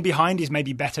running in behind is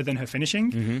maybe better than her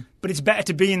finishing. But it's better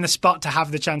to be in the spot to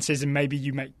have the chances and maybe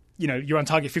you make... you're on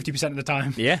target 50% of the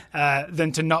time. Yeah.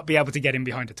 Than to not be able to get in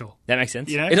behind at all. That makes sense.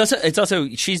 You know? It's also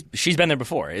she's been there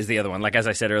before. Is the other one? Like as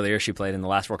I said earlier, she played in the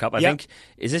last World Cup. I think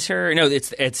is this her? No, it's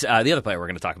the other player we're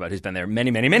going to talk about who's been there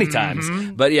many times.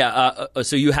 But yeah,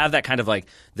 so you have that kind of like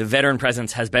the veteran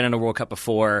presence, has been in a World Cup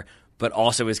before, but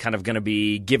also is kind of going to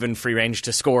be given free range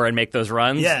to score and make those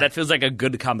runs. Yeah. That feels like a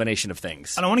good combination of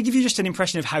things. And I want to give you just an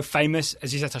impression of how famous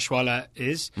Aziza Tashwala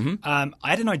is. I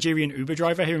had a Nigerian Uber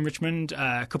driver here in Richmond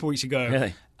a couple of weeks ago.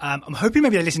 Really? I'm hoping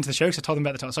maybe they listened to the show because I told them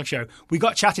about the Total Soccer Show. We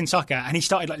got chatting soccer and he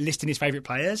started like listing his favourite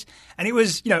players. And it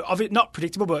was, not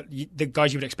predictable, but the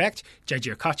guys you would expect.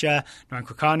 JJ Okocha,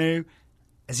 Nwankwo Kanu,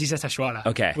 Aziza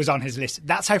Tashwala was on his list.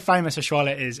 That's how famous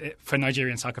Tashwala is for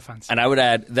Nigerian soccer fans. And I would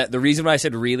add that the reason why I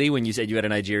said really when you said you had a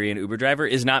Nigerian Uber driver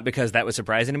is not because that was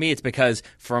surprising to me. It's because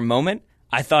for a moment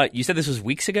I thought you said this was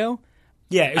weeks ago.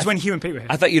 Yeah, it was when Hugh and Pete were here.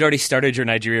 I thought you'd already started your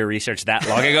Nigeria research that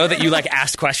long ago that you like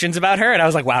asked questions about her, and I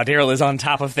was like, wow, Daryl is on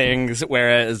top of things,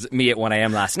 whereas me at 1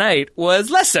 a.m. last night was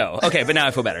less so. Okay, but now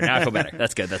I feel better.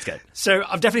 That's good. So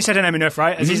I've definitely said her name enough,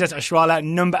 right? Aziza Tashwala,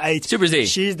 number 8. Super Z.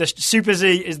 Super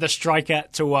Z is the striker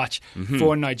to watch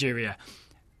for Nigeria.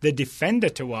 The defender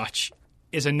to watch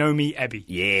is Anomi Ebi.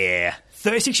 Yeah.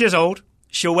 36 years old.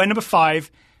 She'll wear number 5.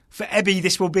 For Ebi,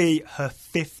 this will be her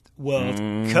 5th World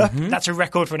Cup. That's a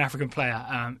record for an African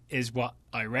player, is what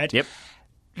I read. Yep.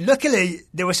 Luckily,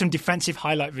 there were some defensive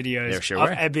highlight videos of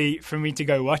Ebi for me to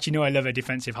go watch. I love a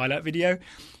defensive highlight video.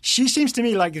 She seems to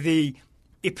me like the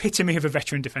epitome of a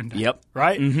veteran defender. Yep.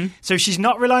 Right? So she's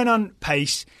not relying on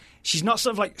pace. She's not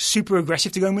sort of like super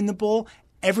aggressive to go and win the ball.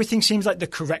 Everything seems like the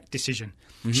correct decision.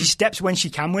 She steps when she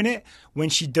can win it. When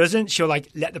she doesn't, she'll like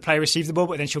let the player receive the ball,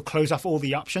 but then she'll close off all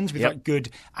the options with like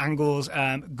good angles,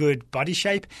 good body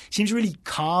shape. Seems really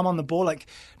calm on the ball. Like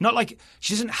not like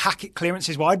she doesn't hack it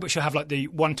clearances wide, but she'll have like the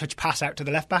one-touch pass out to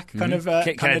the left back kind of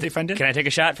defender. Can I take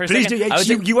a shot for a Please second?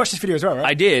 do. You watched this video as well, right?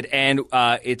 I did, and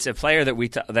it's a player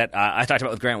that I talked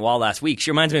about with Grant Wall last week.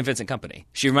 She reminds me of Vincent Kompany.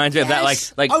 She reminds me of that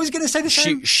like I was going to say the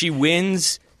same. She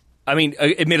wins. I mean,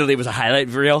 admittedly, it was a highlight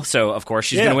reel, so of course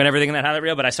she's going to win everything in that highlight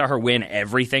reel. But I saw her win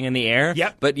everything in the air.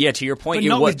 Yep. But yeah, to your point, but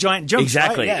not with giant jumps.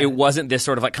 Exactly. Right? Yeah. It wasn't this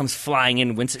sort of like comes flying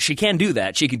in. Wins. She can do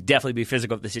that. She could definitely be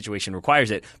physical if the situation requires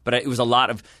it. But it was a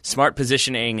lot of smart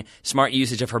positioning, smart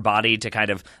usage of her body to kind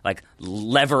of like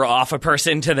lever off a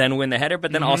person to then win the header.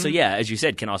 But then also, as you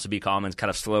said, can also be calm and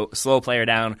kind of slow player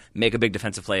down, make a big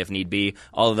defensive play if need be.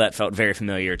 All of that felt very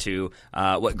familiar to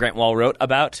what Grant Wall wrote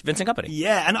about Vincent Kompany.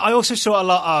 Yeah, and I also saw a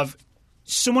lot of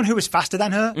someone who was faster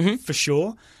than her, for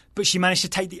sure, but she managed to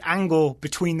take the angle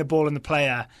between the ball and the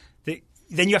player.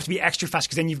 Then you have to be extra fast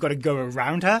because then you've got to go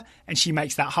around her, and she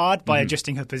makes that hard by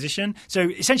adjusting her position. So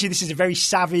essentially this is a very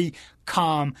savvy,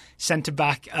 calm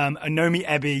centre-back, Anomi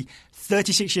Ebi,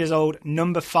 36 years old,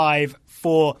 number 5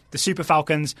 for the Super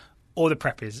Falcons, or the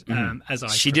Preppies, as I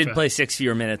She prefer. did play 6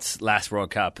 fewer minutes last World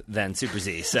Cup than Super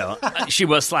Z, so she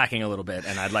was slacking a little bit,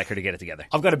 and I'd like her to get it together.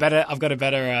 I've got a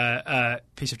better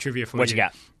piece of trivia for you. What you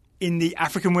got? In the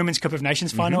African Women's Cup of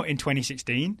Nations final in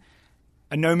 2016,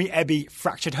 Anomi Ebi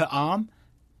fractured her arm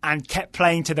and kept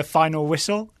playing to the final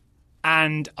whistle.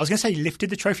 And I was going to say lifted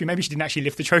the trophy. Maybe she didn't actually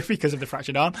lift the trophy because of the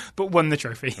fractured arm, but won the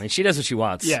trophy. I mean, she does what she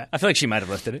wants. Yeah. I feel like she might have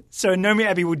lifted it. So Anomi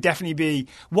Ebi would definitely be,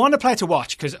 one, a player to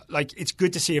watch because like it's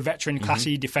good to see a veteran,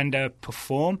 classy defender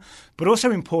perform, but also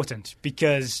important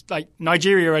because like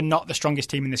Nigeria are not the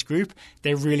strongest team in this group.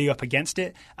 They're really up against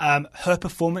it. Her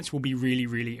performance will be really,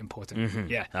 really important.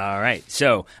 Yeah. All right.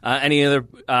 So any other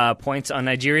points on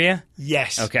Nigeria?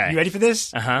 Yes. Okay. You ready for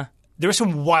this? Uh-huh. There are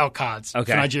some wild cards for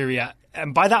Nigeria.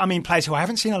 And by that, I mean players who I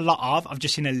haven't seen a lot of. I've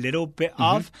just seen a little bit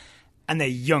of. and they're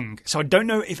young. So I don't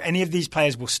know if any of these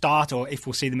players will start or if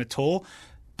we'll see them at all.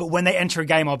 But when they enter a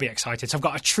game, I'll be excited. So I've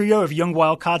got a trio of young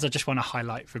wildcards I just want to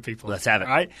highlight for people. Let's have it.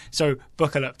 Right? So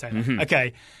buckle up, Taylor.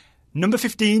 Okay. Number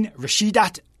 15,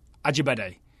 Rasheedat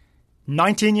Ajibade.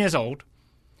 19 years old.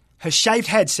 Her shaved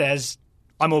head says,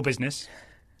 I'm all business.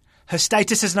 Her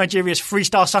status as Nigeria's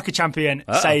freestyle soccer champion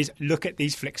says, look at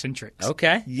these flicks and tricks.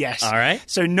 Okay. Yes. All right.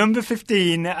 So number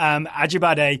 15,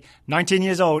 Ajibade, 19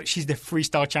 years old. She's the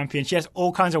freestyle champion. She has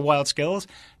all kinds of wild skills.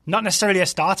 Not necessarily a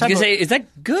starter. You say, is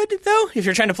that good, though, if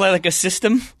you're trying to play like a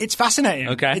system? It's fascinating.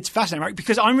 Okay. It's fascinating, right?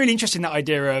 Because I'm really interested in that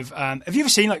idea of, have you ever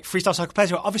seen like freestyle soccer players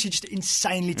who are obviously just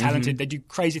insanely talented? They do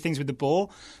crazy things with the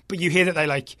ball, but you hear that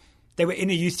they were in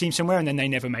a youth team somewhere and then they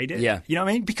never made it. Yeah. You know what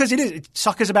I mean? Because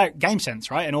soccer's about game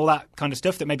sense, right? And all that kind of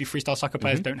stuff that maybe freestyle soccer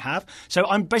players don't have. So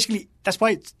I'm basically, that's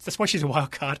why she's a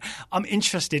wild card. I'm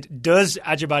interested, does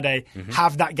Ajibade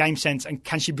have that game sense and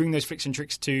can she bring those flicks and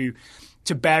tricks to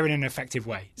bear in an effective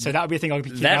way? So that would be a thing I would be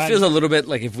keeping an eye That on. feels a little bit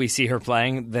like if we see her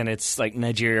playing, then it's like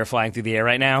Nigeria flying through the air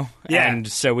right now. Yeah. And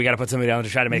so we got to put somebody down to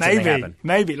try to make something happen.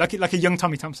 Maybe, like a young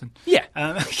Tommy Thompson. Yeah.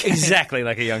 Okay. Exactly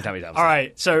like a young Tommy Thompson. All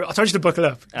right, so I told you to buckle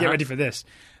up. Get ready for this.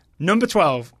 Number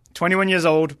 12, 21 years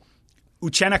old,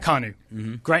 Uchenna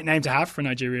Kanu. Great name to have for a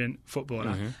Nigerian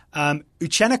footballer.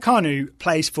 Uchenna Kanu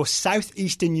plays for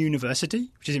Southeastern University,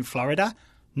 which is in Florida.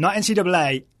 Not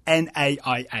NCAA,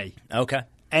 NAIA. Okay.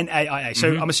 NAIA.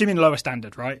 So I'm assuming lower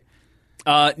standard, right?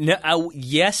 No,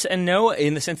 yes and no,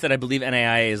 in the sense that I believe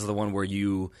NAIA is the one where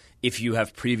if you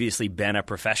have previously been a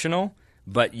professional,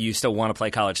 but you still want to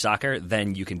play college soccer,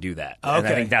 then you can do that. Okay. And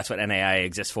I think that's what NAIA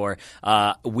exists for.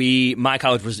 My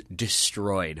college was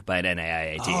destroyed by an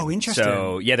NAIA team. Oh, interesting.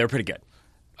 So, yeah, they're pretty good.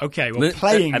 Okay, well,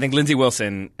 playing... I think Lindsey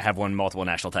Wilson have won multiple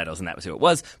national titles, and that was who it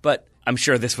was. But I'm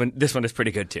sure this one is pretty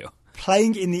good, too.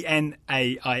 Playing in the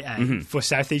NAIA for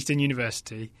Southeastern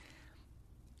University,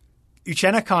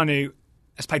 Uchenna Kanu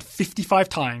has played 55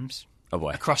 times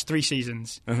across 3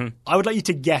 seasons. I would like you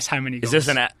to guess how many goals. Is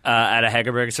this an Ada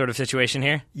Hegerberg sort of situation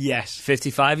here? Yes.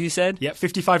 55, you said? Yep,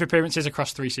 55 appearances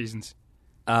across 3 seasons.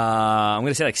 I'm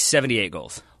going to say like 78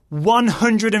 goals.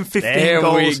 115 there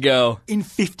goals we go. in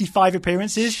 55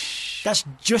 appearances. That's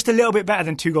just a little bit better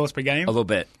than 2 goals per game. A little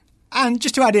bit. And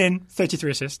just to add in,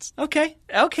 33 assists. Okay.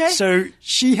 So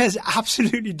she has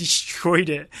absolutely destroyed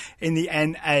it in the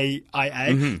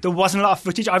NAIA. There wasn't a lot of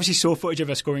footage. I obviously saw footage of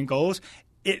her scoring goals.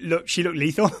 She looked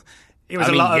lethal. It was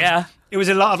It was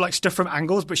a lot of like stuff from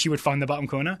angles, but she would find the bottom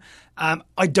corner.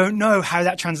 I don't know how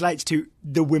that translates to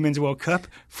the Women's World Cup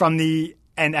from the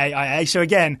NAIA. So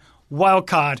again, wild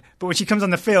card, but when she comes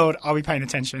on the field, I'll be paying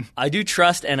attention. I do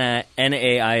trust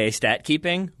NAIA stat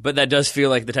keeping, but that does feel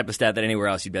like the type of stat that anywhere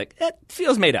else you'd be like, that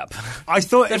feels made up. I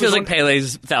thought that feels like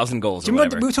Pele's 1,000 goals. Do you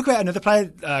remember we were talking about another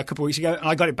player a couple of weeks ago, and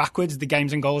I got it backwards. The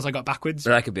games and goals I got backwards.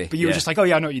 That could be. But you were just like, oh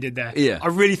yeah, I know what you did there. Yeah. I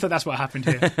really thought that's what happened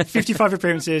here. 55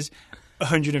 appearances,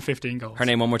 115 goals. Her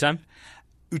name one more time?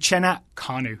 Uchenna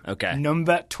Kanu. Okay.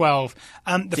 Number 12.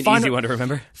 It's an easy one to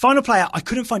remember. Final player, I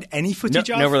couldn't find any footage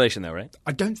of. No relation though, right?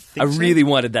 I don't think so. I really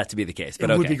wanted that to be the case, but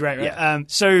it okay. would be great, right? Yeah.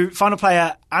 So final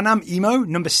player, Anam Imo,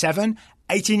 number 7,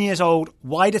 18 years old,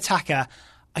 wide attacker.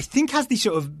 I think has the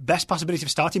sort of best possibility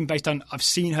of starting based on I've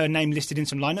seen her name listed in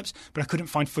some lineups, but I couldn't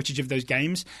find footage of those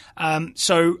games.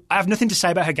 So I have nothing to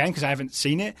say about her game because I haven't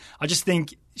seen it. I just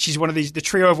think she's one of the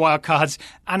trio of wild cards.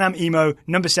 Anam Imo,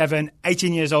 number 7,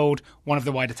 18 years old, one of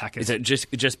the wide attackers. Is it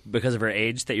just because of her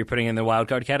age that you're putting in the wild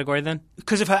card category then?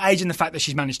 Because of her age and the fact that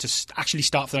she's managed to actually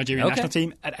start for the Nigerian national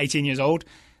team at 18 years old.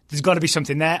 There's got to be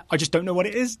something there. I just don't know what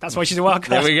it is. That's why she's a wild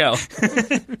card. There we go.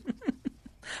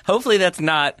 Hopefully that's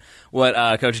not what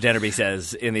Coach Dennerby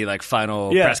says in the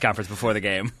final press conference before the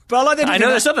game. But I like the idea. I know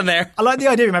there's something there. I like the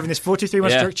idea of having this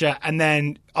 4-2-3-1 structure, and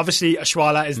then obviously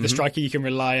Ashwala is the striker you can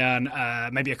rely on.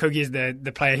 Maybe Akogi is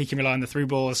the player he can rely on the through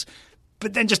balls.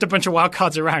 But then just a bunch of wild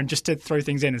cards around just to throw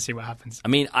things in and see what happens. I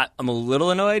mean, I'm a little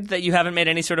annoyed that you haven't made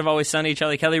any sort of Always Sunny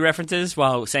Charlie Kelly references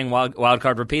while saying wild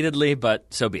card repeatedly, but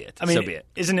so be it. I mean,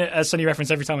 isn't it a Sunny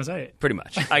reference every time I say it? Pretty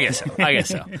much. I guess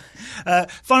so.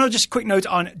 Final, just a quick note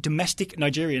on domestic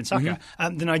Nigerian soccer.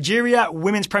 The Nigeria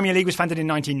Women's Premier League was founded in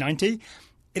 1990.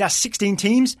 It has 16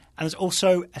 teams, and there's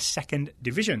also a second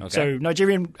division. Okay. So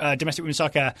Nigerian domestic women's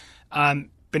soccer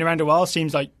been around a while,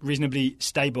 seems like reasonably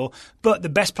stable. But the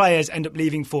best players end up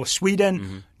leaving for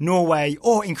Sweden, Norway,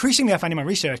 or increasingly I find in my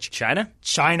research, China.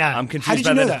 I'm confused. How did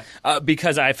you know that?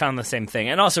 Because I found the same thing.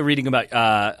 And also reading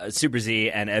about Super Z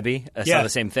and Ebi, saw the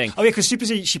same thing. Oh, yeah, because Super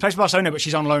Z, she plays for Barcelona, but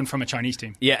she's on loan from a Chinese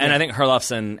team. Yeah, and I think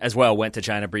Herlofsson as well went to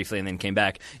China briefly and then came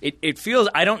back. It feels,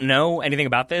 I don't know anything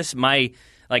about this. My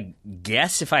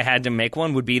guess if I had to make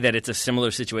one would be that it's a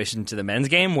similar situation to the men's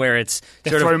game where it's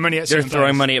they're throwing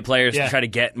money at players to try to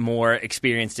get more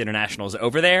experienced internationals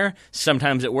over there.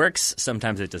 Sometimes it works,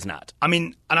 sometimes it does not. I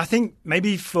mean, and I think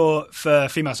maybe for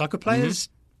female soccer players,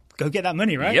 go get that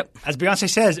money, right? Yep. As Beyonce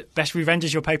says, best revenge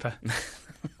is your paper.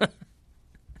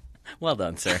 Well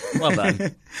done, sir. Well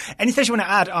done. Anything you want to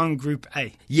add on Group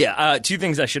A? Yeah, two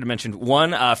things I should have mentioned.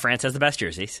 One, France has the best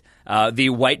jerseys. The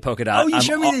white polka dot. Oh, you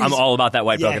showed me these. I'm all about that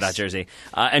white polka dot jersey.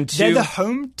 And two, they're the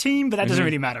home team, but that doesn't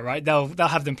really matter, right? They'll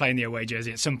have them playing the away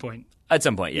jersey at some point. At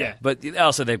some point, yeah. But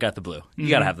also, they've got the blue. You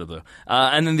got to have the blue.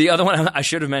 And then the other one I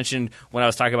should have mentioned when I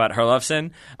was talking about Herlufsen,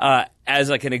 as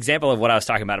like an example of what I was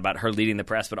talking about her leading the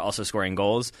press but also scoring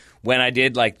goals. When I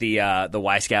did like the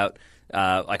Y-Scout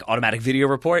like automatic video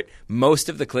report, most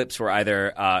of the clips were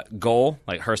either goal,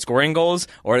 like her scoring goals,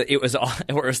 or it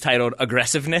was titled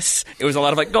aggressiveness. It was a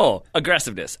lot of like goal,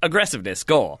 aggressiveness,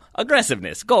 goal,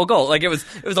 aggressiveness, goal. Like it was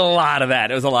a lot of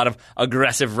that. It was a lot of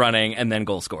aggressive running and then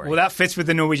goal scoring. Well, that fits with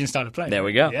the Norwegian style of play. There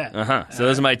we go. Yeah. So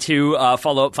those are my two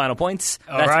follow-up final points.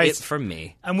 That's it from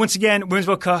me. And once again, Women's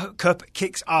World Cup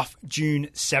kicks off June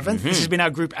 7th. This has been our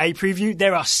Group A preview.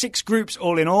 There are 6 groups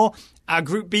all in all. Our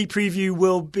Group B preview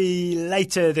will be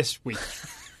later this week.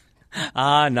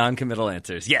 Non-committal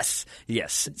answers. Yes.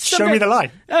 Show me the line.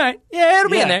 All right. Yeah,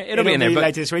 it'll be in there. It'll be in there.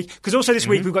 Later this week. Because also this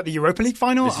week we've got the Europa League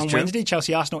final on Wednesday,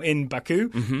 Chelsea-Arsenal in Baku.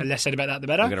 The less said about that, the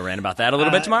better. We're going to rant about that a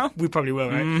little bit tomorrow. We probably will,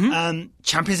 right?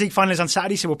 Champions League final is on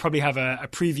Saturday, so we'll probably have a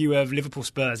preview of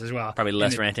Liverpool-Spurs as well. Probably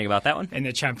less ranting about that one. In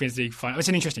the Champions League final. It's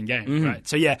an interesting game, right?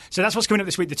 So so that's what's coming up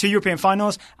this week. The 2 European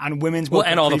finals and Women's World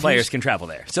Cup and all previews. the players can travel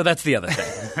there. So that's the other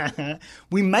thing.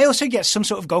 We may also get some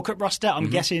sort of Gold Cup roster, I'm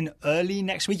guessing, early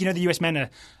next week. You know, the US men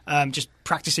are just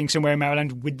practicing somewhere in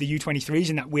Maryland with the U23s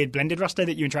in that weird blended roster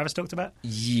that you and Travis talked about?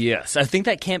 Yes. I think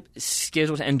that camp is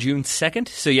scheduled to end June 2nd.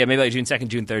 So, yeah, maybe like June 2nd,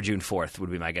 June 3rd, June 4th would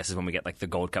be my guess is when we get like the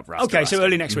Gold Cup roster. Okay, so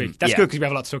early next week. That's good because we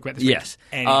have a lot to talk about this week. Yes.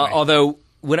 Anyway. Although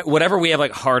whatever we have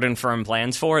like hard and firm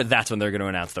plans for, that's when they're going to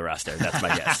announce the roster. That's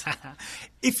my guess.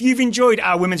 If you've enjoyed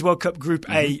our Women's World Cup Group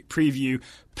A preview,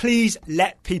 please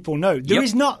let people know. There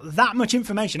is not that much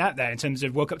information out there in terms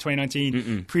of World Cup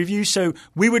 2019 previews, so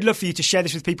we would love for you to share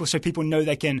this with people so people know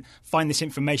they can find this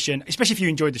information, especially if you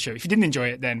enjoyed the show. If you didn't enjoy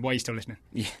it, then why are you still listening?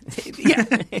 Yeah.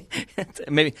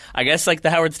 Maybe, I guess like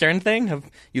the Howard Stern thing. Have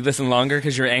you listened longer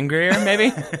because you're angrier, maybe?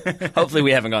 Hopefully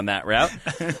we haven't gone that route.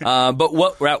 But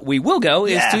what route we will go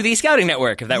is to the Scouting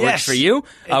Network, if that works for you.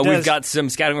 We've got some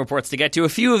scouting reports to get to. A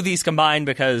few of these combined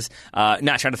because,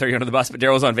 not trying to throw you under the bus, but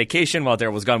Daryl was on vacation. While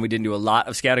Daryl was gone, we didn't do a lot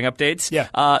of scouting updates.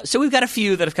 Yeah. So we've got a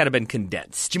few that have kind of been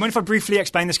condensed. Do you mind if I briefly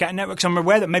explain the Scouting Network? Because I'm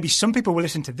aware that maybe some people will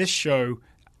listen to this show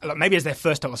maybe as their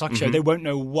first Total Soccer show, they won't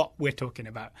know what we're talking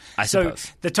about. I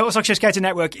suppose. The Total Soccer Show Scouting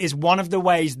Network is one of the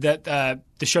ways that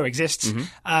the show exists.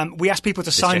 We ask people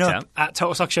to sign up at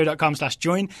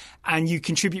TotalSoccerShow.com/join, and you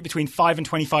contribute between $5 and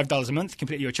 $25 a month,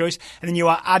 completely your choice, and then you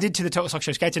are added to the Total Soccer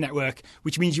Show Scouting Network,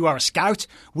 which means you are a scout.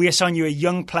 We assign you a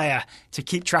young player to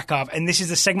keep track of, and this is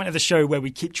the segment of the show where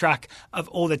we keep track of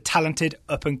all the talented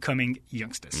up-and-coming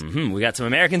youngsters. We got some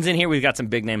Americans in here. We've got some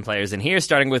big-name players in here,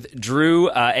 starting with Drew,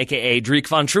 a.k.a. Dreek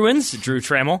von Truens, Drew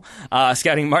Trammell,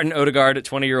 scouting Martin Odegaard,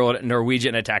 20-year-old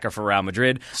Norwegian attacker for Real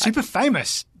Madrid. Super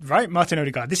famous, right? Martin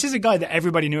Odegaard. This is a guy that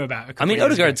everybody knew about. I mean,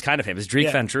 Odegaard's kind of famous. Dreek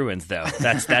van Truens, though.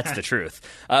 That's the truth.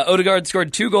 Odegaard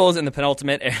scored 2 goals in the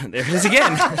penultimate. There it is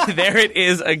again. There it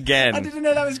is again. I didn't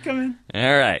know that was coming.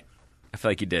 All right. I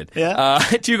feel like you did. Yeah.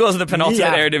 2 goals in the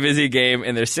penultimate Eredivisie game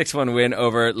in their 6-1 win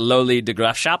over Loli de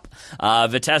Graafschap.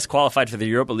 Vitesse qualified for the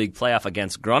Europa League playoff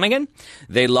against Groningen.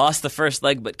 They lost the first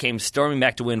leg but came storming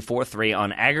back to win 4-3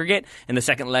 on aggregate. In the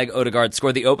second leg, Odegaard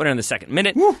scored the opener in the second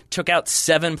minute, took out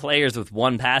 7 players with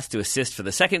 1 pass to assist for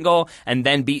the second goal, and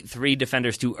then beat 3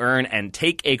 defenders to earn and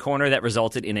take a corner that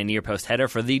resulted in a near-post header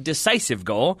for the decisive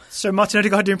goal. So Martin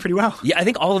Odegaard doing pretty well. Yeah, I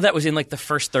think all of that was in like the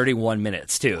first 31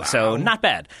 minutes, too. Wow. So not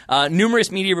bad.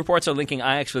 Numerous media reports are linking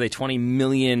Ajax with a $20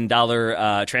 million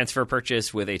transfer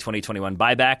purchase with a 2021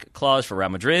 buyback clause for Real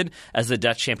Madrid as the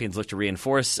Dutch champions look to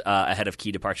reinforce ahead of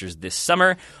key departures this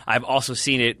summer. I've also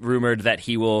seen it rumored that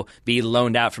he will be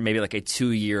loaned out for maybe like a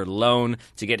 2-year loan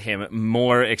to get him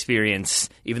more experience,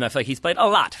 even though I feel like he's played a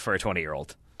lot for a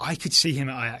 20-year-old. I could see him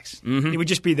at Ajax. It would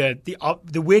just be the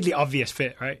weirdly obvious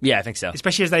fit, right? Yeah, I think so.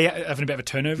 Especially as they have a bit of a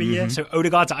turnover year. So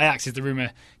Odegaard at Ajax is the rumour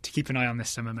to keep an eye on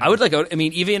this summer. Maybe. I would like, I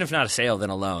mean, even if not a sale,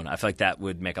 then a loan. I feel like that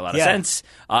would make a lot of sense.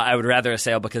 I would rather a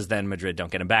sale because then Madrid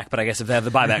don't get him back. But I guess if they have the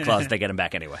buyback clause, they get him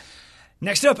back anyway.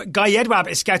 Next up, Guy Edwab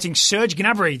is scouting Serge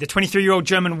Gnabry, the 23-year-old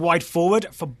German wide forward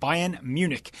for Bayern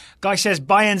Munich. Guy says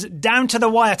Bayern's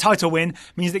down-to-the-wire title win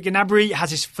means that Gnabry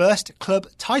has his first club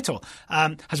title,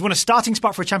 has won a starting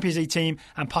spot for a Champions League team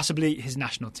and possibly his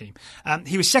national team.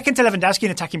 He was second to Lewandowski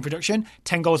in attacking production,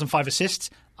 10 goals and 5 assists.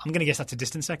 I'm going to guess that's a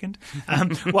distant second.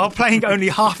 While playing only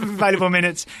half of available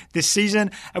minutes this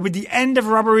season. And with the end of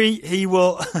robbery, he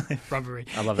will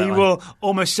will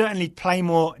almost certainly play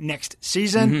more next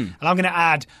season. Mm-hmm. And I'm going to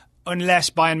add,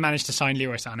 unless Bayern manage to sign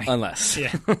Leroy Sané. Unless.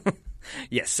 Yeah.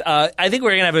 Yes. I think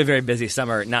we're going to have a very busy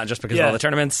summer, not just because of all the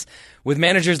tournaments. With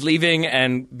managers leaving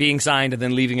and being signed and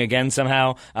then leaving again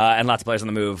somehow, and lots of players on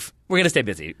the move, we're going to stay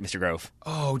busy, Mr. Grove.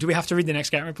 Oh, do we have to read the next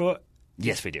scouting report?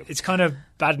 Yes, we do. It's kind of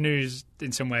bad news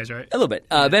in some ways, right? A little bit.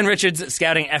 Ben Richards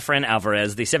scouting Efren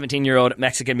Alvarez, the 17-year-old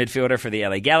Mexican midfielder for the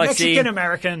LA Galaxy.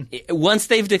 Mexican-American. Once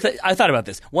they've declared, I thought about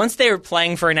this. Once they're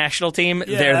playing for a national team,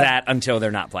 they're that until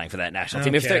they're not playing for that national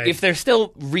team. If they're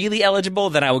still really eligible,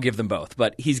 then I will give them both.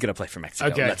 But he's going to play for Mexico.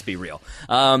 Okay. Let's be real.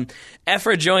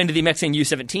 Efra joined the Mexican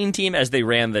U17 team as they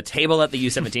ran the table at the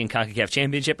U17 CONCACAF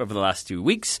Championship over the last few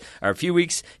weeks.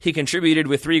 He contributed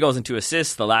with 3 goals and 2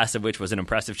 assists, the last of which was an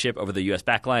impressive chip over the U.S.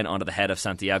 backline onto the head of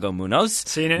Santiago Munoz.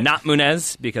 Seen it. Not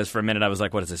Munez, because for a minute I was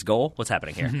like, what is this goal? What's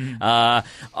happening here?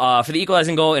 For the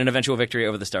equalizing goal in an eventual victory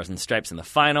over the Stars and Stripes in the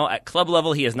final. At club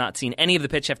level, he has not seen any of the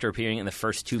pitch after appearing in the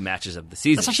first 2 matches of the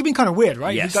season. That's actually been kind of weird,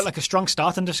 right? Yes. He's got like a strong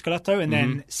start under Scalotto and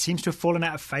then seems to have fallen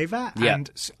out of favour. Yeah. And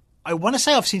I want to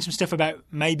say I've seen some stuff about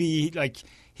maybe like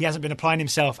he hasn't been applying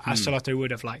himself as Scalotto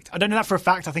would have liked. I don't know that for a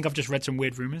fact. I think I've just read some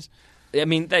weird rumours. I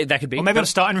mean, that could be. Or maybe I'm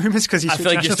starting rumours because he's. I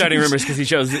feel like you're starting rumours because he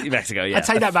chose Mexico. Yeah, I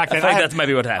take that back. I think that's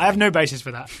maybe what happened. I have no basis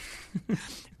for that.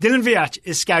 Dylan Viach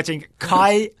is scouting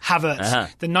Kai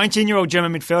Havertz, the 19-year-old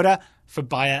German midfielder for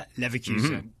Bayer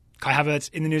Leverkusen. Kai Havertz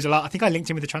in the news a lot. I think I linked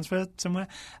him with the transfer somewhere.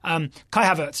 Kai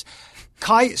Havertz.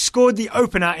 Kai scored the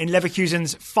opener in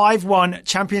Leverkusen's 5-1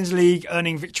 Champions League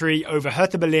earning victory over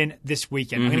Hertha Berlin this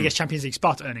weekend. I'm going to guess Champions League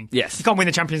spot earning. Yes. You can't win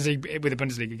the Champions League with a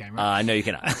Bundesliga game, right? No, you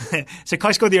cannot. So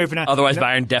Kai scored the opener. Otherwise,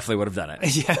 Bayern definitely would have done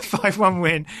it. Yeah, 5-1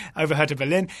 win over Hertha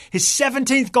Berlin. His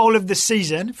 17th goal of the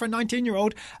season for a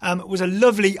 19-year-old was a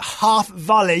lovely half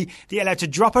volley that he allowed to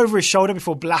drop over his shoulder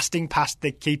before blasting past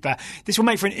the keeper. This will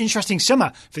make for an interesting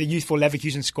summer for the youthful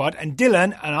Leverkusen squad. And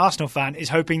Dylan, an Arsenal fan, is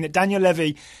hoping that Daniel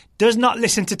Levy does not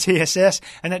listen to TSS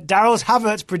and that Daryl's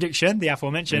Havertz prediction, the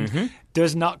aforementioned,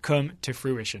 does not come to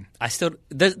fruition.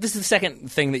 This is the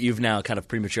second thing that you've now kind of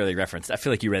prematurely referenced. I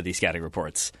feel like you read these scouting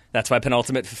reports. That's why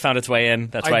Penultimate found its way in.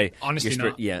 That's why honestly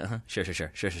not. Yeah, sure.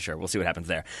 We'll see what happens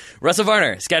there. Russell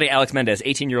Varner scouting Alex Mendez,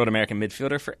 18-year-old American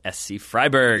midfielder for SC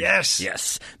Freiburg.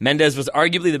 Yes. Mendez was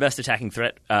arguably the best attacking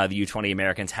threat the U20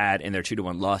 Americans had in their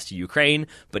 2-1 loss to Ukraine,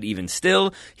 but even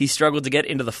still, he struggled to get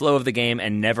into the flow of the game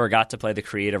and never got to play the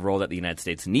creative role that the United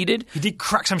States needed. He did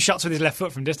crack some shots with his left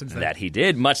foot from distance, though. That he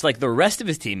did. Much like the rest of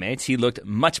his teammates, he looked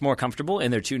much more comfortable in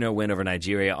their 2-0 win over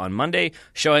Nigeria on Monday,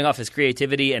 showing off his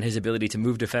creativity and his ability to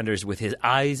move defenders with his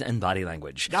eyes and body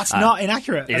language. That's not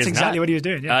inaccurate. That's exactly what he was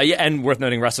doing. Yeah, and worth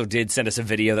noting, Russell did send us a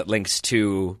video that links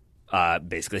to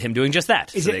basically him doing just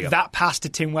that. Is it that pass to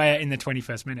Tim Weah in the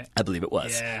 21st minute? I believe it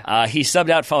was. Yeah. He subbed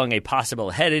out following a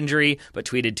possible head injury, but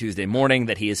tweeted Tuesday morning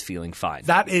that he is feeling fine.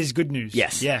 That is good news.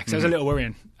 Yes. Yeah, because that was a little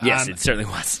worrying. Yes, it certainly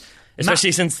was.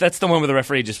 Especially since that's the one where the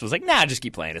referee just was like, nah, just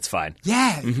keep playing, it's fine.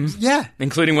 Yeah, yeah.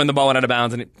 Including when the ball went out of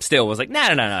bounds and it still was like, no,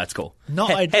 it's cool. Not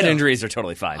ideal. Head injuries are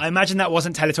totally fine. I imagine that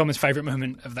wasn't Taylor Thomas' favourite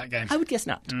moment of that game. I would guess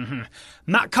not.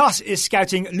 Matt Koss is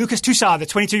scouting Lucas Toussaint, the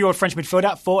 22-year-old French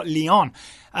midfielder for Lyon.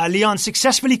 Lyon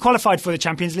successfully qualified for the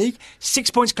Champions League, 6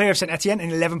 points clear of Saint Etienne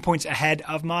and 11 points ahead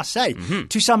of Marseille.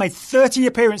 Toussaint made 30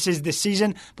 appearances this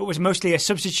season, but was mostly a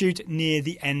substitute near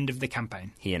the end of the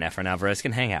campaign. He and Efren Alvarez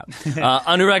can hang out.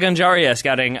 Anurag Anjaria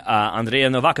scouting Andrea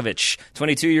Novakovic,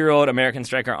 22-year-old American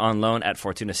striker on loan at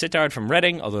Fortuna Sittard from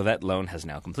Reading, although that loan has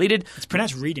now completed. It's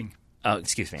pronounced Reading. Oh,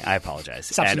 excuse me. I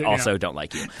apologize. And also don't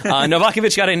like you.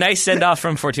 Novakovic got a nice send-off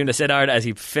from Fortuna Sittard as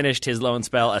he finished his loan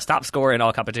spell as top scorer in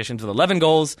all competitions with 11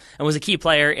 goals and was a key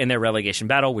player in their relegation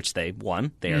battle, which they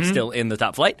won. They are still in the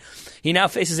top flight. He now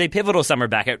faces a pivotal summer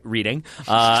back at Reading.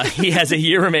 He has a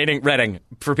year remaining. Reading.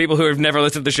 For people who have never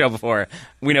listened to the show before,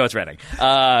 we know it's Reading.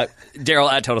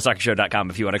 Daryl at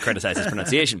TotalSoccerShow.com if you want to criticize his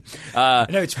pronunciation.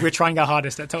 We're trying our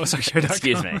hardest at TotalSoccerShow.com.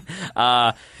 Excuse me.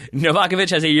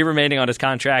 Novakovic has a year remaining on his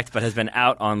contract, but has been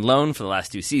out on loan for the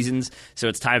last 2 seasons, so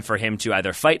it's time for him to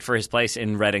either fight for his place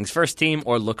in Reading's first team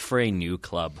or look for a new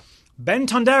club. Ben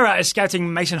Tondera is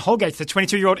scouting Mason Holgate, the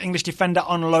 22-year-old English defender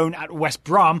on loan at West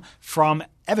Brom from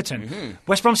Everton.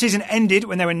 West Brom season ended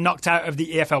when they were knocked out of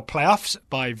the EFL playoffs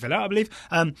by Villa, I believe.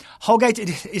 Holgate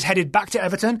is headed back to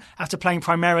Everton after playing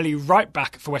primarily right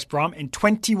back for West Brom in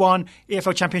 21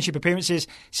 EFL Championship appearances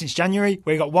since January,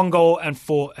 where he got 1 goal and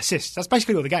 4 assists. That's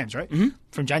basically all the games, right?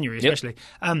 From January, especially.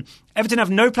 Yep. Everton have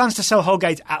no plans to sell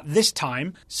Holgate at this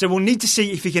time, so we'll need to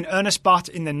see if he can earn a spot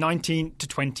in the 19 to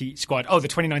 20 squad. Oh, the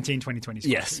 2019-2020 squad.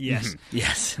 Yes.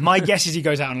 Yes. My guess is he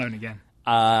goes out on loan again.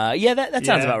 Yeah, that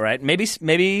sounds about right.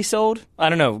 Maybe sold. I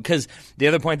don't know, because the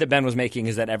other point that Ben was making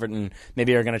is that Everton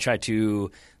maybe are going to try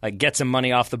to get some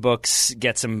money off the books,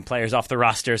 get some players off the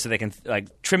roster, so they can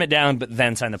trim it down, but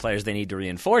then sign the players they need to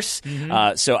reinforce.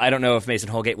 So I don't know if Mason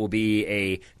Holgate will be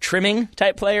a trimming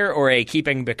type player or a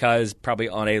keeping because probably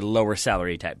on a lower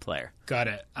salary type player. Got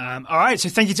it. All right, so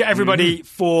thank you to everybody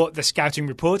for the scouting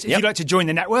report. If you'd like to join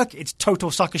the network, it's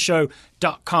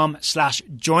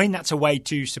totalsoccershow.com/join. That's a way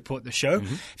to support the show.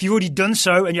 If you've already done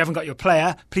so and you haven't got your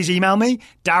player, please email me,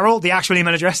 Daryl, the actual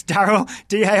email address, Daryl,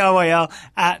 DARYL,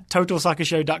 at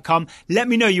totalsoccershow.com. Let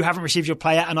me know you haven't received your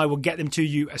player and I will get them to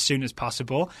you as soon as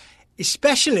possible.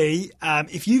 Especially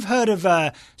if you've heard of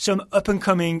some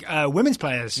up-and-coming women's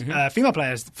players, female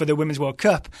players for the Women's World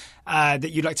Cup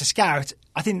that you'd like to scout,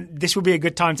 I think this would be a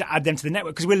good time to add them to the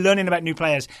network because we're learning about new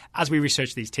players as we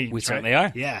research these teams. We certainly are.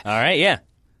 Yeah. All right, yeah.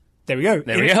 There we go.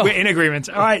 We're in agreement.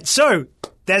 All right, so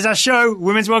there's our show,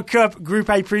 Women's World Cup Group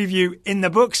A preview in the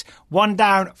books. 1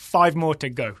 down, 5 more to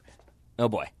go. Oh,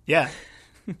 boy. Yeah.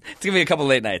 It's going to be a couple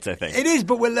late nights, I think. It is,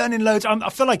 but we're learning loads. I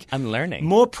feel like I'm learning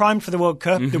more primed for the World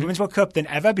Cup, the Women's World Cup, than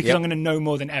ever because I'm going to know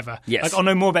more than ever. Yes. I'll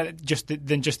know more about it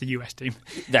than just the US team.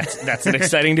 That's an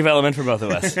exciting development for both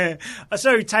of us.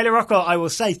 So, Taylor Rockwell, I will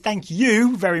say thank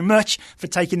you very much for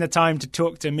taking the time to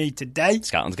talk to me today.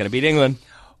 Scotland's going to beat England.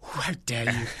 How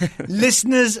dare you.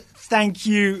 Listeners, thank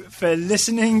you for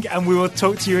listening, and we will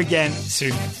talk to you again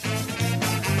soon.